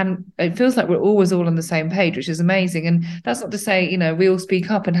 And it feels like we're always all on the same page, which is amazing. And that's not to say, you know, we all speak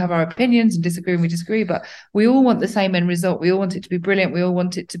up and have our opinions and disagree and we disagree, but we all want the same end result. We all want it to be brilliant. We all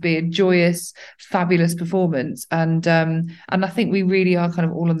want it to be a joyous, fabulous performance. And I think we really are kind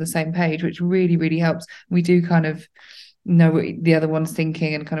of all on the same page, which really, really helps. We do kind of know what the other one's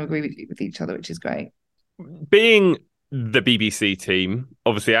thinking and kind of agree with each other, which is great. Being the BBC team,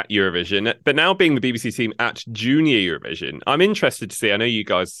 obviously at Eurovision, but now being the BBC team at Junior Eurovision, I'm interested to see, I know you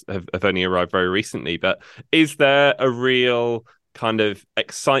guys have only arrived very recently, but is there a real kind of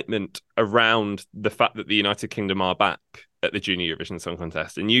excitement around the fact that the United Kingdom are back at the Junior Eurovision Song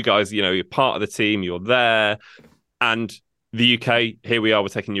Contest? And you guys, you know, you're part of the team, you're there, and the UK, here we are, we're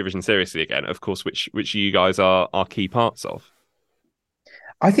taking Eurovision seriously again, of course, which you guys are key parts of.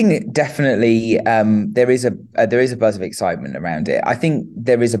 I think that definitely there is a buzz of excitement around it. I think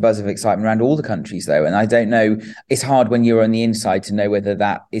there is a buzz of excitement around all the countries though, and I don't know. It's hard when you're on the inside to know whether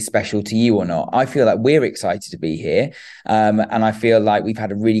that is special to you or not. I feel like we're excited to be here, and I feel like we've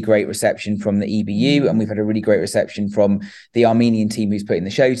had a really great reception from the EBU, and we've had a really great reception from the Armenian team who's putting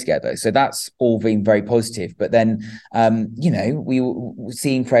the show together. So that's all been very positive. But then, we were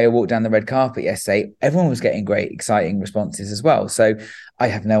seeing Freya walk down the red carpet yesterday. Everyone was getting great, exciting responses as well. So I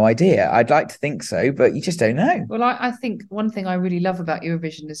have no idea. I'd like to think so, but you just don't know. Well, I think one thing I really love about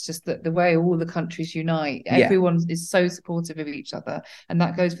Eurovision is just that the way all the countries unite, everyone is so supportive of each other. And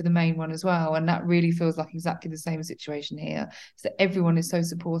that goes for the main one as well. And that really feels like exactly the same situation here. So everyone is so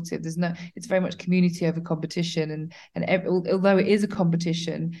supportive. It's very much community over competition. Although it is a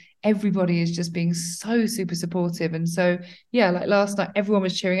competition, everybody is just being so super supportive. And so, like last night, everyone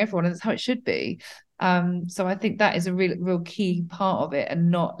was cheering everyone, and that's how it should be. So I think that is a real key part of it,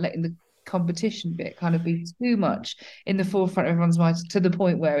 and not letting the competition bit kind of be too much in the forefront of everyone's mind to the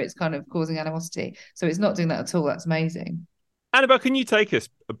point where it's kind of causing animosity. So it's not doing that at all. That's amazing. Annabelle, can you take us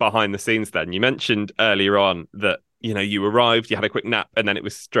behind the scenes then? You mentioned earlier on that, you arrived, you had a quick nap, and then it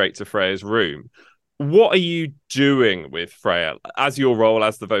was straight to Freya's room. What are you doing with Freya as your role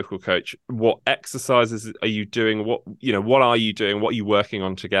as the vocal coach? What exercises are you doing? What are you doing? What are you working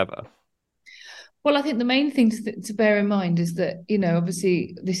on together? Well, I think the main thing to bear in mind is that,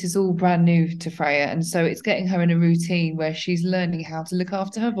 obviously this is all brand new to Freya. And so it's getting her in a routine where she's learning how to look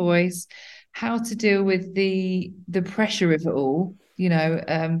after her voice, how to deal with the pressure of it all,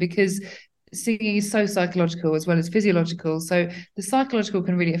 because singing is so psychological as well as physiological. So the psychological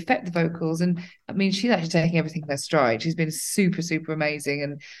can really affect the vocals. And I mean, she's actually taking everything in her stride. She's been super, super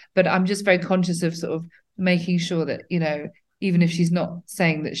amazing. But I'm just very conscious of sort of making sure that, even if she's not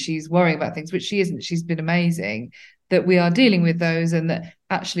saying that she's worrying about things, which she isn't, she's been amazing, that we are dealing with those, and that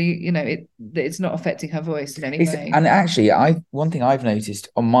actually, it's not affecting her voice in any way. And actually, one thing I've noticed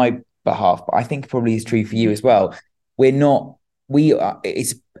on my behalf, but I think probably is true for you as well,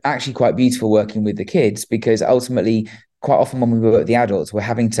 it's actually quite beautiful working with the kids, because ultimately, quite often when we work with the adults, we're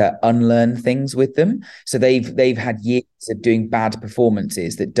having to unlearn things with them. So they've had years of doing bad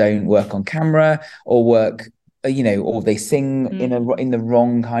performances that don't work on camera or work, or they sing in the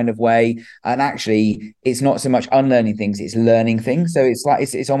wrong kind of way. And actually, it's not so much unlearning things; it's learning things. So it's like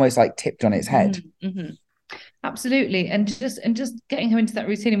it's almost like tipped on its head. Mm-hmm. Absolutely. And just getting her into that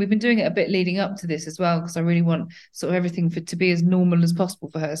routine. And we've been doing it a bit leading up to this as well, because I really want sort of everything to be as normal as possible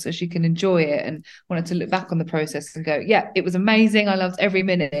for her, so she can enjoy it and want her to look back on the process and go, yeah, it was amazing. I loved every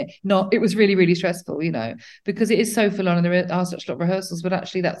minute. Not, it was really, really stressful, because it is so full on and there are such a lot of rehearsals, but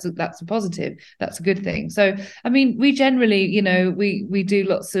actually that's a positive. That's a good thing. So, I mean, we generally, we do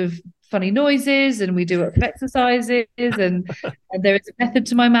lots of funny noises, and we do lots of exercises, and there is a method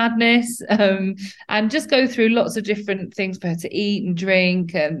to my madness, and just go through lots of different things for her to eat and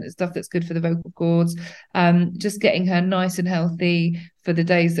drink and stuff that's good for the vocal cords, just getting her nice and healthy for the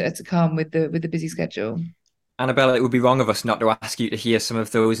days that are to come with the busy schedule. Annabelle, it would be wrong of us not to ask you to hear some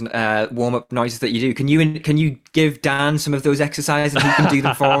of those warm-up noises that you do. Can you give Dan some of those exercises and he can do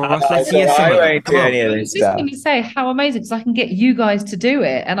them for us? Let's hear some of them. I won't do any of this stuff. Just me say how amazing, because I can get you guys to do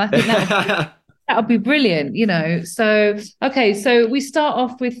it, and I think that would be brilliant. So okay, so we start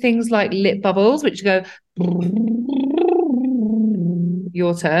off with things like lip bubbles, which go.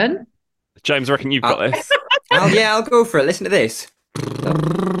 Your turn, James. I reckon you've got this. I'll go for it. Listen to this.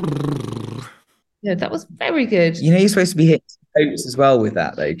 Yeah, that was very good. You're supposed to be hitting notes as well with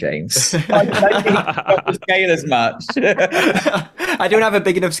that, though, James. I don't think you've got the scale as much. I don't have a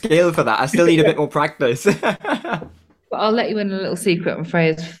big enough scale for that. I still need a bit more practice. But I'll let you in a little secret on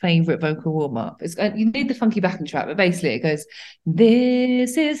Freya's favourite vocal warm-up. You need the funky backing track, but basically it goes,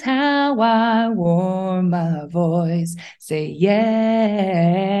 this is how I warm my voice. Say,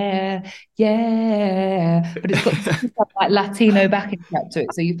 yeah, yeah. But it's got some like Latino backing track to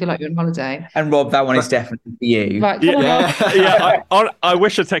it, so you feel like you're on holiday. And Rob, that one is definitely for you. Right, come on. I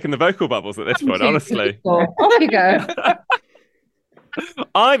wish I'd taken the vocal bubbles at this point, honestly. Off you go.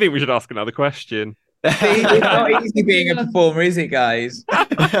 I think we should ask another question. It's not easy being a performer, is it, guys?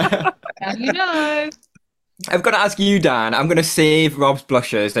 Now you know. I've got to ask you, Dan. I'm going to save Rob's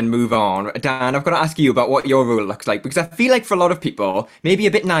blushes and move on. Dan, I've got to ask you about what your role looks like, because I feel like for a lot of people, maybe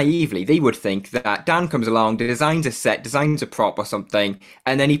a bit naively, they would think that Dan comes along, designs a set, designs a prop or something,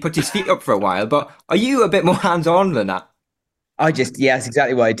 and then he puts his feet up for a while. But are you a bit more hands-on than that? That's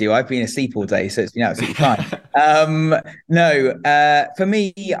exactly what I do. I've been asleep all day, so it's been absolutely fine. No, for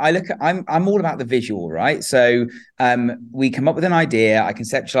me, I'm all about the visual, right? So we come up with an idea, I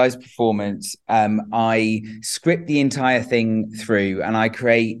conceptualize performance, I script the entire thing through, and I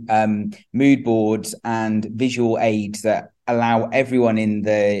create mood boards and visual aids that allow everyone in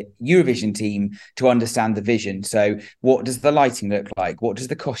the Eurovision team to understand the vision. So what does the lighting look like? What does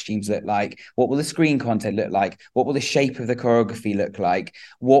the costumes look like? What will the screen content look like? What will the shape of the choreography look like?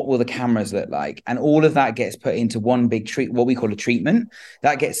 What will the cameras look like? And all of that gets put into one big what we call a treatment.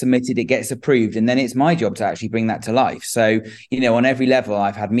 That gets submitted, it gets approved, and then it's my job to actually bring that to life. So, on every level,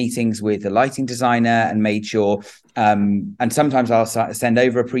 I've had meetings with the lighting designer and made sure, and sometimes I'll send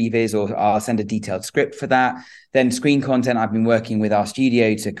over a previs or I'll send a detailed script for that. Then screen content, I've been working with our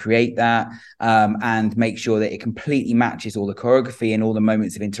studio to create that and make sure that it completely matches all the choreography and all the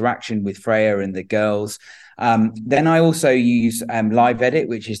moments of interaction with Freya and the girls. Then I also use Live Edit,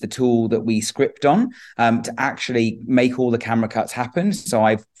 which is the tool that we script on to actually make all the camera cuts happen. So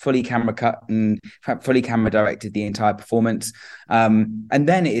I've fully camera cut and fully camera directed the entire performance. And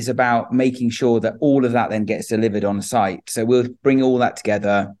then it is about making sure that all of that then gets delivered on site. So we'll bring all that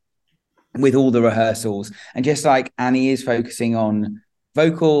together with all the rehearsals, and just like Annie is focusing on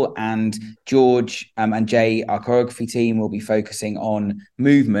vocal, and George and Jay, our choreography team, will be focusing on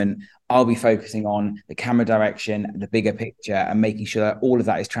movement, I'll be focusing on the camera direction, the bigger picture, and making sure that all of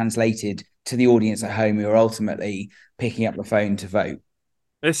that is translated to the audience at home who are ultimately picking up the phone to vote.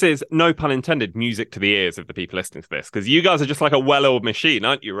 This is, no pun intended, music to the ears of the people listening to this, because you guys are just like a well-oiled machine,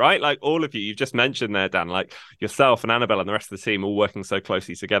 aren't you, right? Like all of you, you've just mentioned there, Dan, like yourself and Annabelle and the rest of the team all working so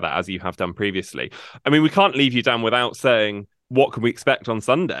closely together as you have done previously. I mean, we can't leave you, Dan, without saying, what can we expect on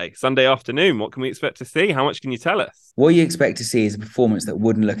Sunday afternoon? What can we expect to see? How much can you tell us? What you expect to see is a performance that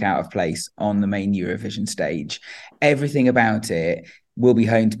wouldn't look out of place on the main Eurovision stage. Everything about it will be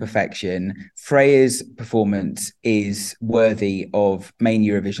honed to perfection. Freya's performance is worthy of main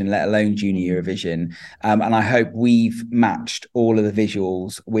Eurovision, let alone junior Eurovision. And I hope we've matched all of the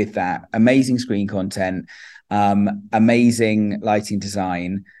visuals with that. Amazing screen content, amazing lighting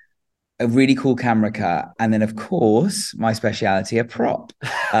design, a really cool camera cut, and then of course my speciality, a prop.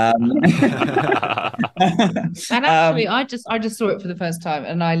 And actually, I just saw it for the first time,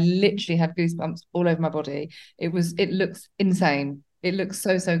 and I literally had goosebumps all over my body. It looks insane. It looks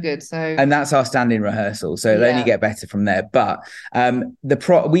so good. So, and that's our standing rehearsal. So it'll only get better from there. But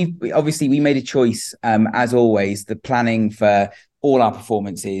we made a choice. As always, the planning for all our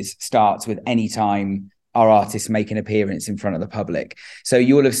performances starts with any time our artists make an appearance in front of the public. So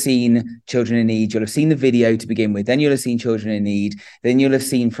you'll have seen Children in Need, you'll have seen the video to begin with, then you'll have seen Children in Need, then you'll have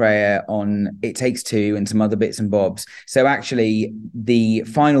seen Freya on It Takes Two and some other bits and bobs. So actually the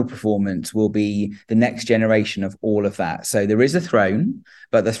final performance will be the next generation of all of that. So there is a throne,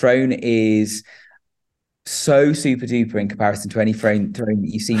 but the throne is so super duper in comparison to any throne that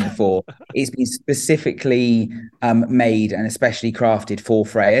you've seen before. It's been specifically made and especially crafted for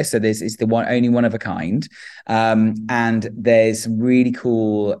Freya. So it's the only one of a kind. And there's some really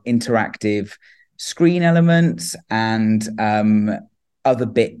cool interactive screen elements and other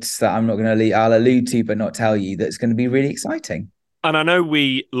bits that I'll allude to but not tell you, that's going to be really exciting. And I know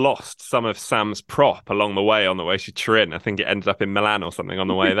we lost some of Sam's prop along the way to Turin. I think it ended up in Milan or something on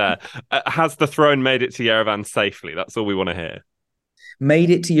the way there. Has the throne made it to Yerevan safely? That's all we want to hear.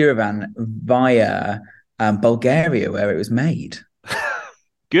 Made it to Yerevan via Bulgaria, where it was made.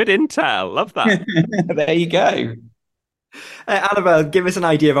 Good intel. Love that. There you go. Annabelle, give us an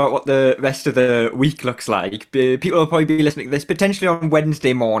idea about what the rest of the week looks like. People will probably be listening to this potentially on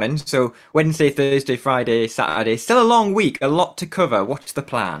Wednesday morning. So Wednesday, Thursday, Friday, Saturday. Still a long week, a lot to cover. What's the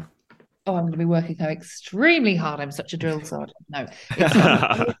plan? Oh, I'm going to be working extremely hard. I'm such a drill sergeant. No,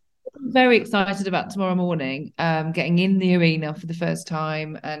 I'm very excited about tomorrow morning, getting in the arena for the first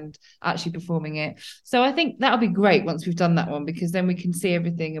time and actually performing it. So I think that'll be great once we've done that one, because then we can see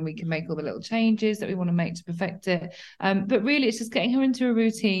everything and we can make all the little changes that we want to make to perfect it. But really, it's just getting her into a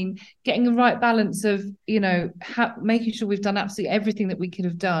routine, getting the right balance of, making sure we've done absolutely everything that we could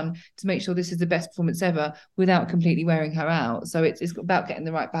have done to make sure this is the best performance ever without completely wearing her out. So it's about getting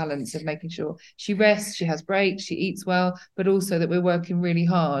the right balance of making sure she rests, she has breaks, she eats well, but also that we're working really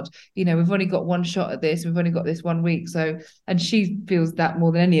hard. We've only got one shot at this. We've only got this 1 week. So, and she feels that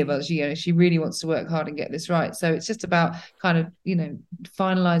more than any of us, she really wants to work hard and get this right. So it's just about kind of,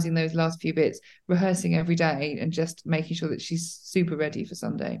 finalizing those last few bits, rehearsing every day and just making sure that she's super ready for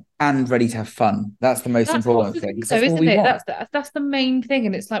Sunday. And ready to have fun. That's the most important thing. So isn't it? That's the main thing.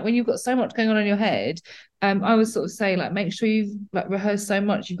 And it's like when you've got so much going on in your head, I always sort of say, like, make sure you've rehearsed so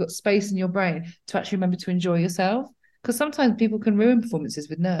much, you've got space in your brain to actually remember to enjoy yourself. because sometimes people can ruin performances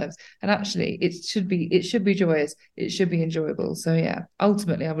with nerves, and actually it should be joyous, it should be enjoyable. So yeah,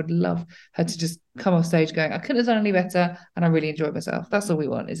 ultimately I would love her to just come off stage going, I couldn't have done any better and I really enjoyed myself. That's all we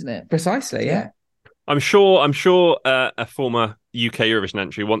want, isn't it? Precisely, yeah. I'm sure a former UK Eurovision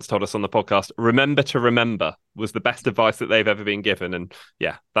entry once told us on the podcast, remember to remember was the best advice that they've ever been given. And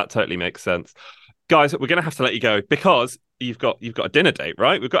yeah, that totally makes sense. Guys, we're going to have to let you go because you've got a dinner date,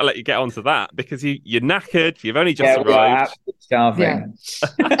 right? We've got to let you get onto that because you're knackered. You've only just arrived. Starving.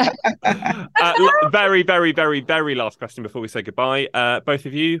 Very, very, very, very last question before we say goodbye. Both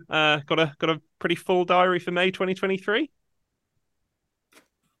of you got a pretty full diary for May 2023?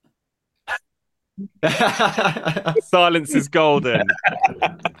 Silence is golden.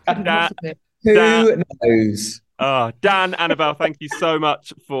 Who knows? Dan, Annabelle, thank you so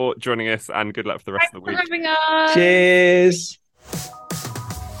much for joining us and good luck for the rest of the week. Thanks for having us. Cheers.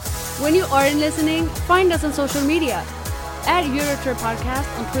 When you aren't listening, find us on social media at Eurotrip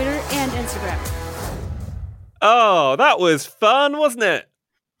Podcast on Twitter and Instagram. Oh, that was fun, wasn't it?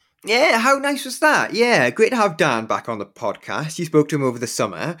 Yeah, how nice was that? Yeah, great to have Dan back on the podcast. You spoke to him over the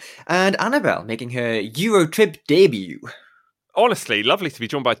summer. And Annabelle making her Eurotrip debut. Honestly, lovely to be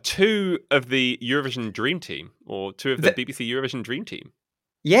joined by two of the Eurovision Dream Team, or two of the BBC Eurovision Dream Team.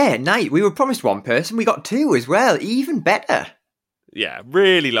 Yeah, nice. We were promised one person, we got two as well. Even better. Yeah,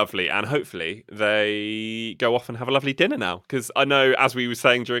 really lovely. And hopefully they go off and have a lovely dinner now. Because I know, as we were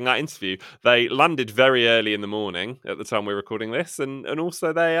saying during that interview, they landed very early in the morning at the time we're recording this. And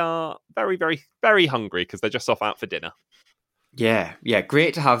also they are very, very, very hungry because they're just off out for dinner. Yeah,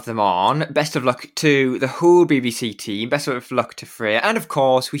 great to have them on. Best of luck to the whole BBC team. Best of luck to Freya. And of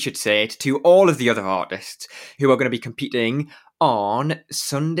course, we should say it to all of the other artists who are going to be competing on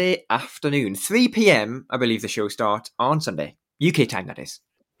Sunday afternoon. 3 p.m, I believe the show starts on Sunday. UK time, that is.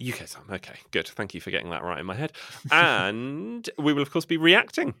 UK time, okay, good. Thank you for getting that right in my head. And we will, of course, be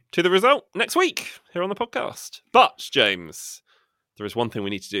reacting to the result next week here on the podcast. But, James, there is one thing we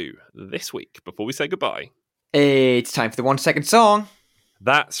need to do this week before we say goodbye. It's time for the 1 second song.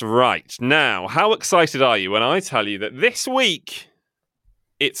 That's right. Now, how excited are you when I tell you that this week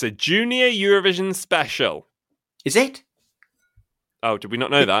it's a Junior Eurovision special? Is it? Oh, did we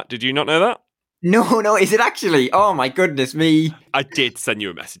not know that? Did you not know that? No, is it actually? Oh my goodness me. I did send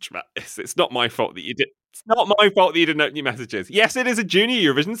you a message about this. It's not my fault that you did. It's not my fault that you didn't open your messages. Yes, it is a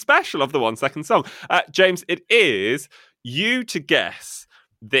Junior Eurovision special of the 1 second song. James, it is you to guess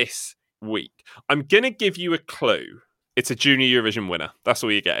this week. I'm going to give you a clue. It's a Junior Eurovision winner. That's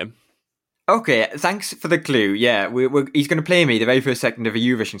all you're getting. Okay, thanks for the clue. Yeah, he's going to play me the very first second of a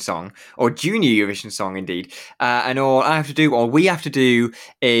Eurovision song, or Junior Eurovision song indeed. And all I have to do, or we have to do,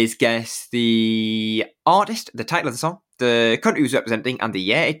 is guess the artist, the title of the song, the country it was representing, and the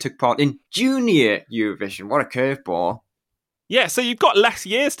year it took part in Junior Eurovision. What a curveball. Yeah, so you've got less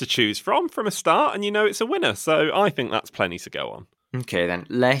years to choose from a start, and you know it's a winner. So I think that's plenty to go on. Okay, then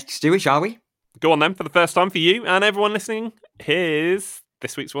let's do it, shall we? Go on then, for the first time for you and everyone listening, here's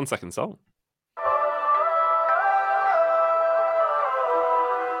this week's 1 second song.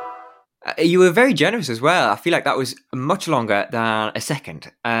 You were very generous as well. I feel like that was much longer than a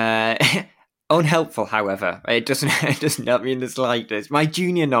second. Unhelpful, however. It doesn't help me in the slightest. My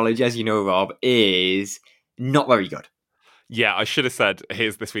junior knowledge, as you know, Rob, is not very good. Yeah, I should have said,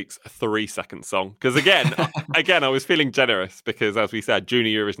 here's this week's 3 second song. Because again, I was feeling generous because, as we said,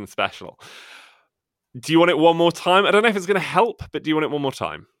 Junior Eurovision special. Do you want it one more time? I don't know if it's going to help, but do you want it one more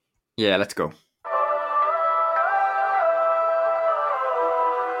time? Yeah, let's go.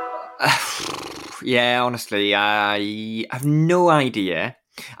 Yeah, honestly, I have no idea.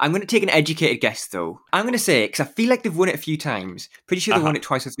 I'm going to take an educated guess, though. I'm going to say, because I feel like they've won it a few times. Pretty sure they've won it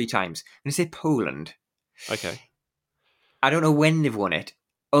twice or 3 times. I'm going to say Poland. Okay. I don't know when they've won it.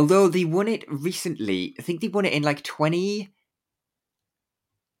 Although they won it recently. I think they won it in like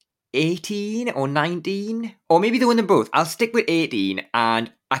 2018 or 19. Or maybe they won them both. I'll stick with 18,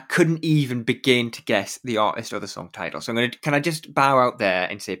 and I couldn't even begin to guess the artist or the song title. So can I just bow out there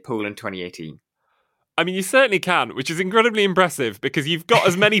and say Poland 2018? I mean, you certainly can, which is incredibly impressive because you've got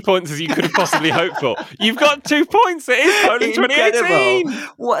as many points as you could have possibly hoped for. You've got 2 points. It is Poland 2018.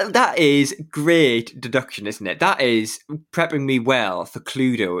 Well, that is great deduction, isn't it? That is prepping me well for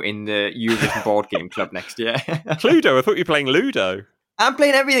Cluedo in the Eurovision Board Game Club next year. Cluedo? I thought you were playing Ludo. I'm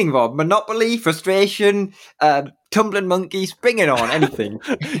playing everything, Rob. Monopoly, Frustration, Tumbling Monkeys, bring it on, anything.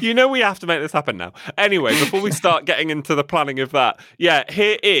 You know we have to make this happen now. Anyway, before we start getting into the planning of that, yeah,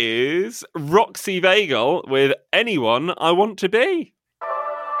 here is Roxy Vagel with Anyone I Want to Be.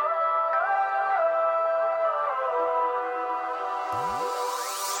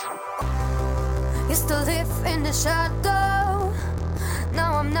 Used to live in the shadow.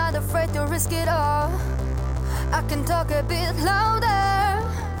 Now I'm not afraid to risk it all. I can talk a bit louder.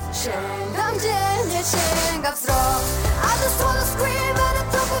 Sięgam dziennie, sięgam wzrok. I just wanna scream at the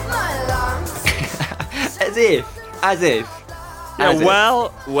top of my lungs. As if. Yeah,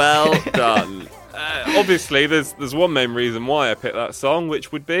 well done. Obviously, there's one main reason why I picked that song,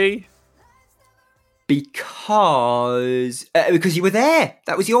 which would be because you were there.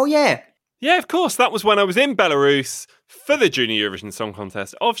 That was your year. Yeah, of course. That was when I was in Belarus for the Junior Eurovision Song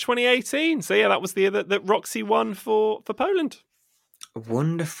Contest of 2018. So yeah, that was the year that Roxy won for Poland.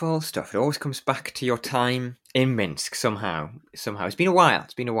 Wonderful stuff. It always comes back to your time in Minsk somehow. It's been a while.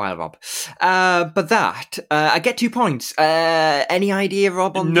 Rob. But that, I get 2 points. Any idea,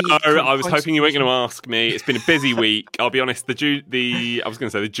 Rob, on No, I was hoping you weren't going to ask me. It's been a busy week. I'll be honest, the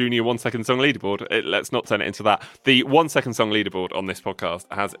Junior 1 second song leaderboard, let's not turn it into that. The 1 second song leaderboard on this podcast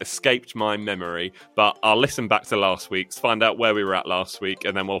has escaped my memory, but I'll listen back to last week's, find out where we were at last week,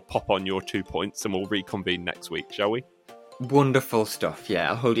 and then we'll pop on your 2 points and we'll reconvene next week, shall we? Wonderful stuff, yeah,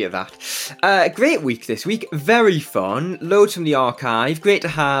 I'll hold you to that. Great week this week, very fun, loads from the archive, great to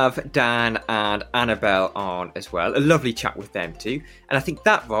have Dan and Annabelle on as well, a lovely chat with them too, and I think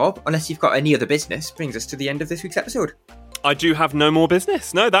that, Rob, unless you've got any other business, brings us to the end of this week's episode. I do have no more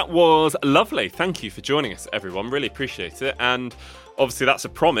business. No, that was lovely. Thank you for joining us, everyone, really appreciate it, and obviously that's a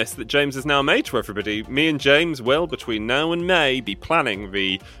promise that James has now made to everybody. Me and James will, between now and May, be planning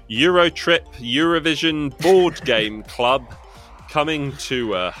the Eurotrip Eurovision board game club coming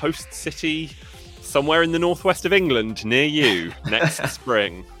to a host city somewhere in the northwest of England near you next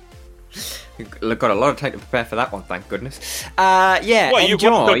spring. Got a lot of time to prepare for that one, thank goodness. Yeah, well,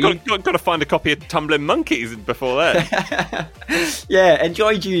 enjoy. You've got to find a copy of Tumbling Monkeys before then. Yeah,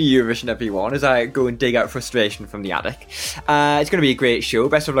 enjoy Junior Eurovision, everyone, as I go and dig out frustration from the attic. It's going to be a great show.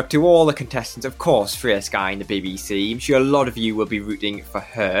 Best of luck to all the contestants. Of course, Freya Sky and the BBC. I'm sure a lot of you will be rooting for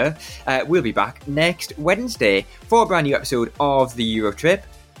her. We'll be back next Wednesday for a brand new episode of the Eurotrip,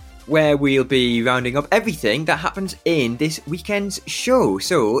 where we'll be rounding up everything that happens in this weekend's show.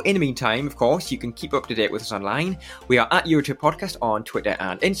 So, in the meantime, of course, you can keep up to date with us online. We are at Eurotrip Podcast on Twitter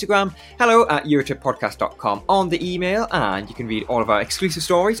and Instagram. Hello at EurotripPodcast.com on the email, and you can read all of our exclusive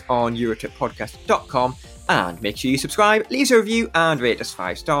stories on EurotripPodcast.com. And make sure you subscribe, leave us a review, and rate us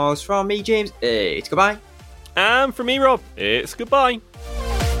 5 stars. From me, James, it's goodbye. And from me, Rob, it's goodbye.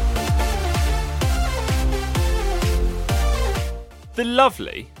 The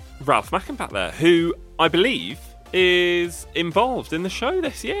lovely Ralph Mackenbach there, who I believe is involved in the show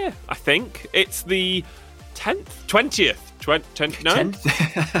this year. I think it's the 20th. What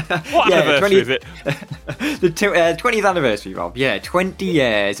anniversary is it? The 20th anniversary, Rob. Yeah, 20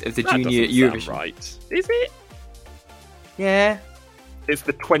 years of the Junior Eurovision. Right. Is it? Yeah. It's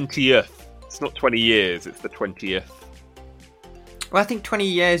the 20th. It's not 20 years, it's the 20th. Well, I think 20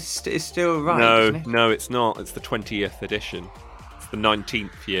 years is still right, isn't it? No, it's not. It's the 20th edition. The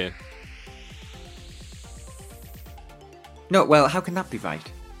 19th year. No, well, how can that be right?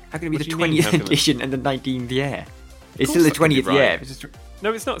 How can it be the 20th edition and the 19th year? It's still the 20th year.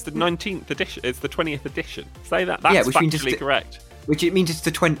 No, it's not. It's the 19th edition. It's the 20th edition. Say that. That's factually correct. Which it means it's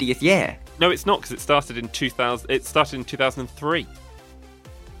the 20th year. No, it's not, because it started in 2000. It started in 2003.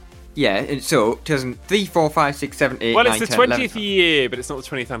 Yeah, and so 2003, 4, 5, 6, 7, 8, well, 9, it's the 10, 20th 11. year, but it's not the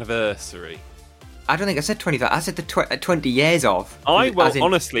 20th anniversary. I don't think I said 20th. I said the 20 years of.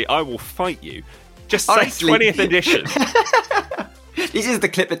 Honestly, I will fight you. Just say 20th edition. This is the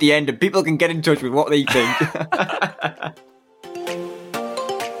clip at the end, and people can get in touch with what they think.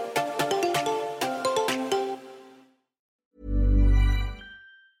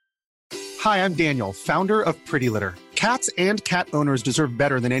 Hi, I'm Daniel, founder of Pretty Litter. Cats and cat owners deserve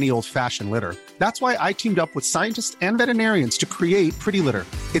better than any old-fashioned litter. That's why I teamed up with scientists and veterinarians to create Pretty Litter.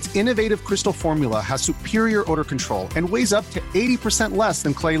 Its innovative crystal formula has superior odor control and weighs up to 80% less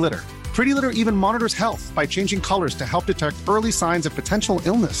than clay litter. Pretty Litter even monitors health by changing colors to help detect early signs of potential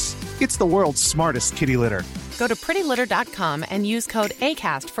illness. It's the world's smartest kitty litter. Go to prettylitter.com and use code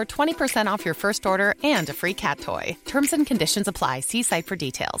ACAST for 20% off your first order and a free cat toy. Terms and conditions apply. See site for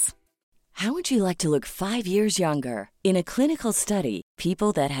details. How would you like to look 5 years younger? In a clinical study,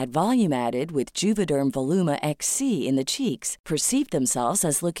 people that had volume added with Juvederm Voluma XC in the cheeks perceived themselves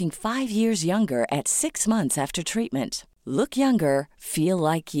as looking 5 years younger at 6 months after treatment. Look younger, feel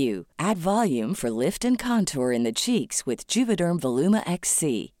like you. Add volume for lift and contour in the cheeks with Juvederm Voluma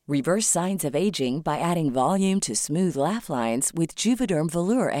XC. Reverse signs of aging by adding volume to smooth laugh lines with Juvederm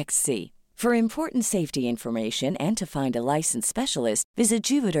Volure XC. For important safety information and to find a licensed specialist, visit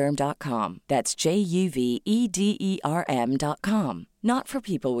Juvederm.com. That's JUVEDERM.com. Not for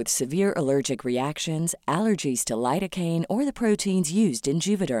people with severe allergic reactions, allergies to lidocaine, or the proteins used in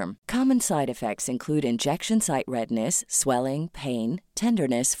Juvederm. Common side effects include injection site redness, swelling, pain,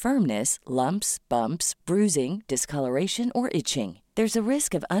 tenderness, firmness, lumps, bumps, bruising, discoloration, or itching. There's a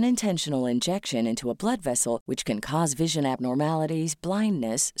risk of unintentional injection into a blood vessel, which can cause vision abnormalities,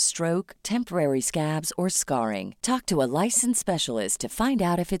 blindness, stroke, temporary scabs, or scarring. Talk to a licensed specialist to find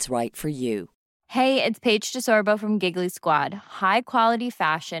out if it's right for you. Hey, it's Paige DeSorbo from Giggly Squad. High quality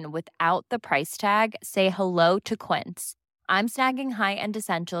fashion without the price tag. Say hello to Quince. I'm snagging high-end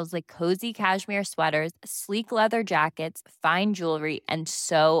essentials like cozy cashmere sweaters, sleek leather jackets, fine jewelry, and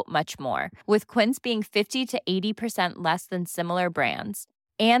so much more. With Quince being 50 to 80% less than similar brands.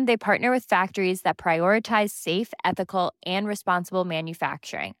 And they partner with factories that prioritize safe, ethical, and responsible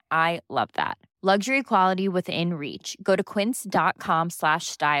manufacturing. I love that. Luxury quality within reach. Go to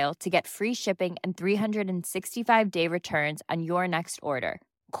quince.com/style to get free shipping and 365-day returns on your next order.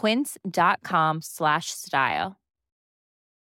 Quince.com/style.